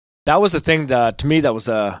them. That was the thing that, to me, that was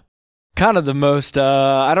kind of the most,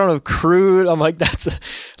 I don't know, crude. I'm like, that's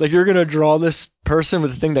like, you're going to draw this person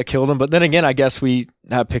with the thing that killed him. But then again, I guess we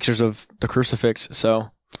have pictures of the crucifix.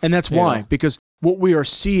 So, and that's why, because what we are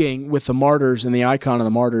seeing with the martyrs and the icon of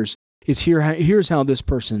the martyrs is here's how this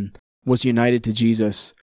person was united to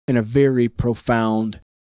Jesus in a very profound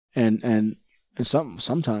and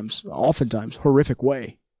oftentimes horrific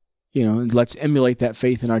way. And let's emulate that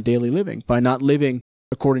faith in our daily living by not living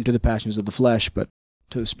according to the passions of the flesh, but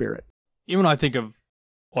to the Spirit. Even when I think of,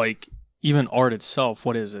 like, even art itself,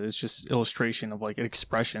 what is it? It's just illustration of, like, an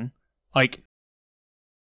expression. Like,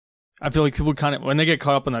 I feel like people kind of, when they get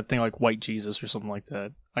caught up in that thing, like white Jesus or something like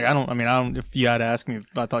that. Like, I don't, if you had to ask me if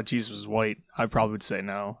I thought Jesus was white, I probably would say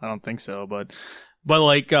no. I don't think so. But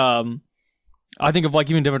like, I think of, like,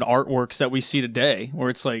 even different artworks that we see today, where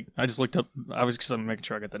it's like, I just looked up, because I'm making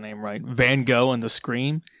sure I got the name right, Van Gogh and the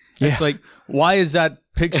Scream. Yeah. It's like, why is that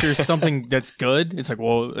picture something that's good? It's like,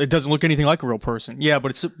 well, it doesn't look anything like a real person. Yeah,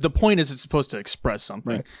 but the point is it's supposed to express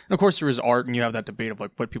something. Right. And of course there is art, and you have that debate of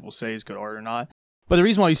like what people say is good art or not. But the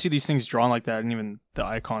reason why you see these things drawn like that, and even the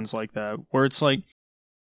icons like that, where it's like,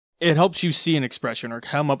 it helps you see an expression or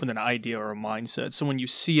come up with an idea or a mindset. So when you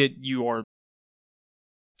see it, you are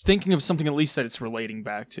thinking of something at least that it's relating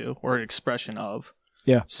back to, or an expression of.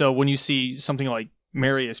 Yeah. So when you see something like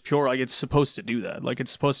Mary is pure, like, it's supposed to do that. Like,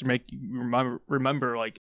 it's supposed to make you remember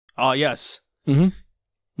like, yes,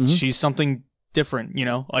 she's something different,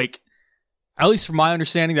 like, at least from my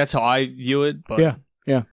understanding, that's how I view it. But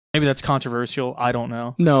yeah. Maybe that's controversial. I don't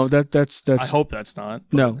know. No, that's. I hope that's not.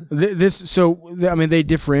 But. No, they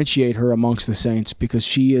differentiate her amongst the saints because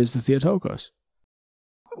she is the Theotokos.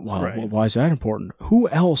 Well, right. Why is that important? Who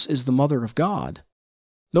else is the mother of God?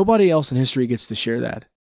 Nobody else in history gets to share that.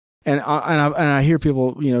 And I hear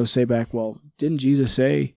people, say back, well, didn't Jesus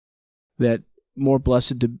say that more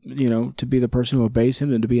blessed to be the person who obeys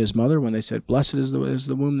him than to be his mother, when they said, blessed is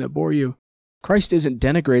the womb that bore you? Christ isn't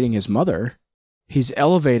denigrating his mother. He's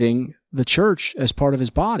elevating the church as part of his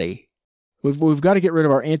body. We've got to get rid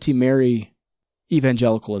of our anti-Mary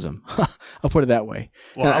evangelicalism. I'll put it that way.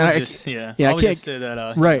 Well, I would just say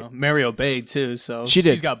that right. Mary obeyed too, so she did.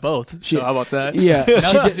 She's got both. So how about that? Yeah,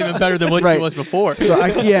 now she's even better than what she was before. So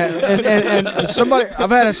and somebody, I've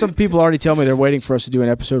had some people already tell me they're waiting for us to do an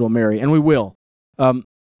episode on Mary, and we will. But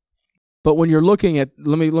when you're looking at,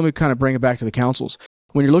 let me kind of bring it back to the councils.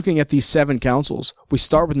 When you're looking at these 7 councils, we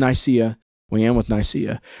start with Nicaea. We end with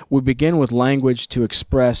Nicaea. We begin with language to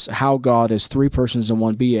express how God is 3 persons in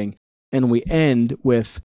one being. And we end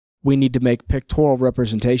with, we need to make pictorial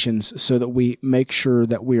representations so that we make sure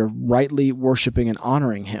that we are rightly worshiping and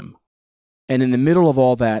honoring him. And in the middle of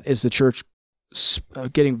all that is the church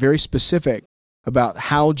getting very specific about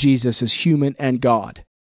how Jesus is human and God,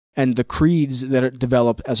 and the creeds that are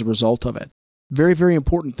developed as a result of it. Very, very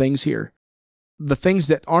important things here. The things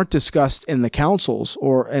that aren't discussed in the councils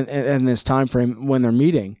or in this time frame when they're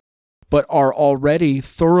meeting, but are already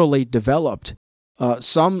thoroughly developed.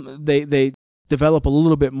 Some they develop a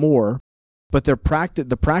little bit more, but the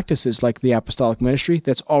practices like the apostolic ministry,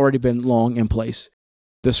 that's already been long in place.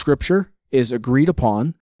 The scripture is agreed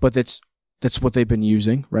upon, but that's what they've been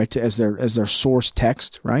using, right, as their source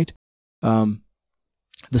text, right? The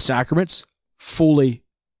sacraments, fully,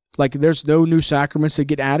 like, there's no new sacraments that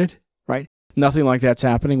get added, right? Nothing like that's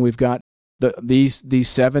happening. We've got these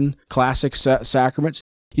 7 classic sacraments.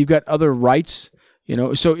 You've got other rites,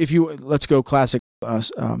 So let's go classic,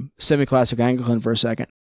 semi-classic Anglican for a second.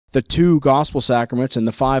 The 2 gospel sacraments and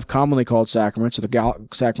the 5 commonly called sacraments, or the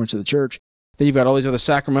sacraments of the church. Then you've got all these other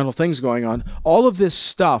sacramental things going on. All of this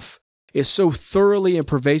stuff is so thoroughly and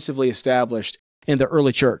pervasively established in the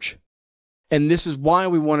early church. And this is why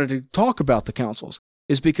we wanted to talk about the councils,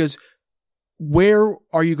 is because where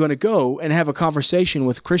are you going to go and have a conversation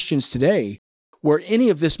with Christians today where any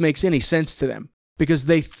of this makes any sense to them? Because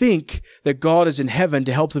they think that God is in heaven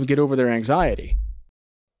to help them get over their anxiety.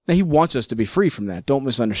 Now, he wants us to be free from that. Don't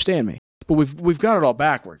misunderstand me. But we've got it all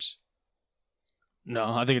backwards.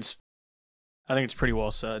 No, I think it's pretty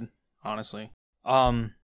well said, honestly.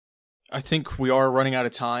 I think we are running out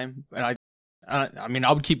of time, and I mean,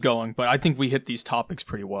 I would keep going, but I think we hit these topics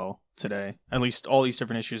pretty well today. At least all these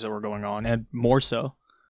different issues that were going on, and more so.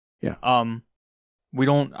 Yeah. I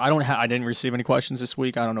didn't receive any questions this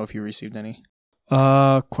week. I don't know if you received any.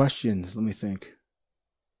 Questions. Let me think.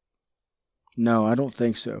 No, I don't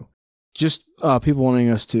think so. Just people wanting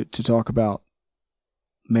us to talk about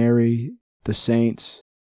Mary, the saints.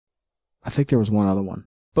 I think there was one other one,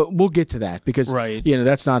 but we'll get to that because right.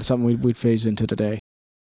 That's not something we'd phase into today.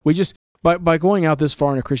 We just by going out this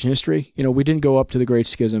far into Christian history, we didn't go up to the Great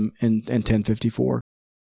Schism in 1054,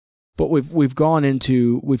 but we've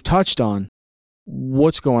touched on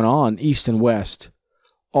what's going on east and west,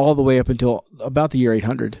 all the way up until about the year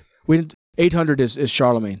 800. 800 is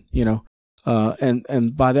Charlemagne,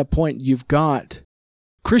 and by that point you've got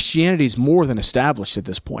Christianity's more than established at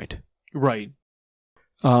this point. Right.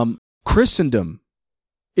 Christendom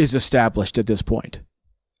is established at this point.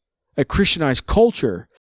 A Christianized culture.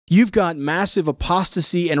 You've got massive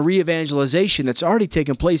apostasy and re-evangelization that's already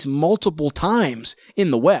taken place multiple times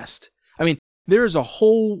in the West. I mean, there is a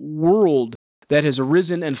whole world that has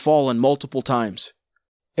arisen and fallen multiple times,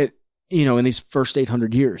 in these first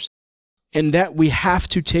 800 years. And that we have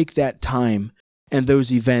to take that time and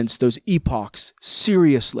those events, those epochs,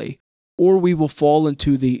 seriously, or we will fall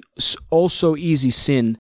into the also easy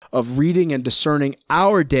sin of reading and discerning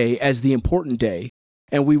our day as the important day,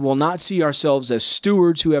 and we will not see ourselves as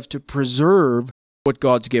stewards who have to preserve what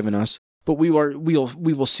God's given us, but we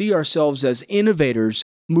will see ourselves as innovators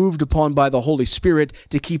moved upon by the Holy Spirit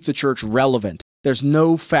to keep the church relevant. There's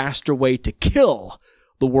no faster way to kill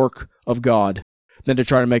the work of God than to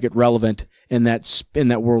try to make it relevant in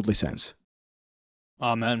that worldly sense.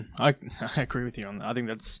 Amen. I agree with you on that. I think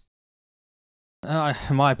that's,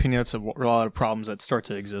 in my opinion, that's a lot of problems that start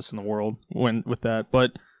to exist in the world with that.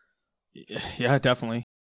 But yeah, definitely.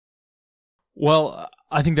 Well,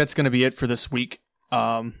 I think that's going to be it for this week.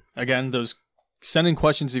 Again, send in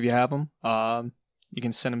questions if you have them. You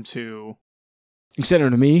can send them to... You can send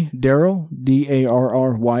them to me, Darryl,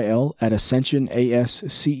 Darryl, at Ascension,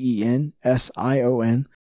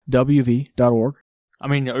 ASCENSIONWV.org. I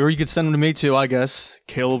mean, or you could send them to me too, I guess.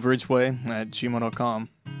 Caleb Ridgeway at gmail.com.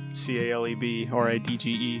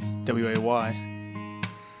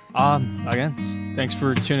 CalebRidgeway. Again, thanks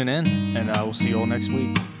for tuning in, and we'll see you all next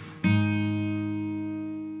week.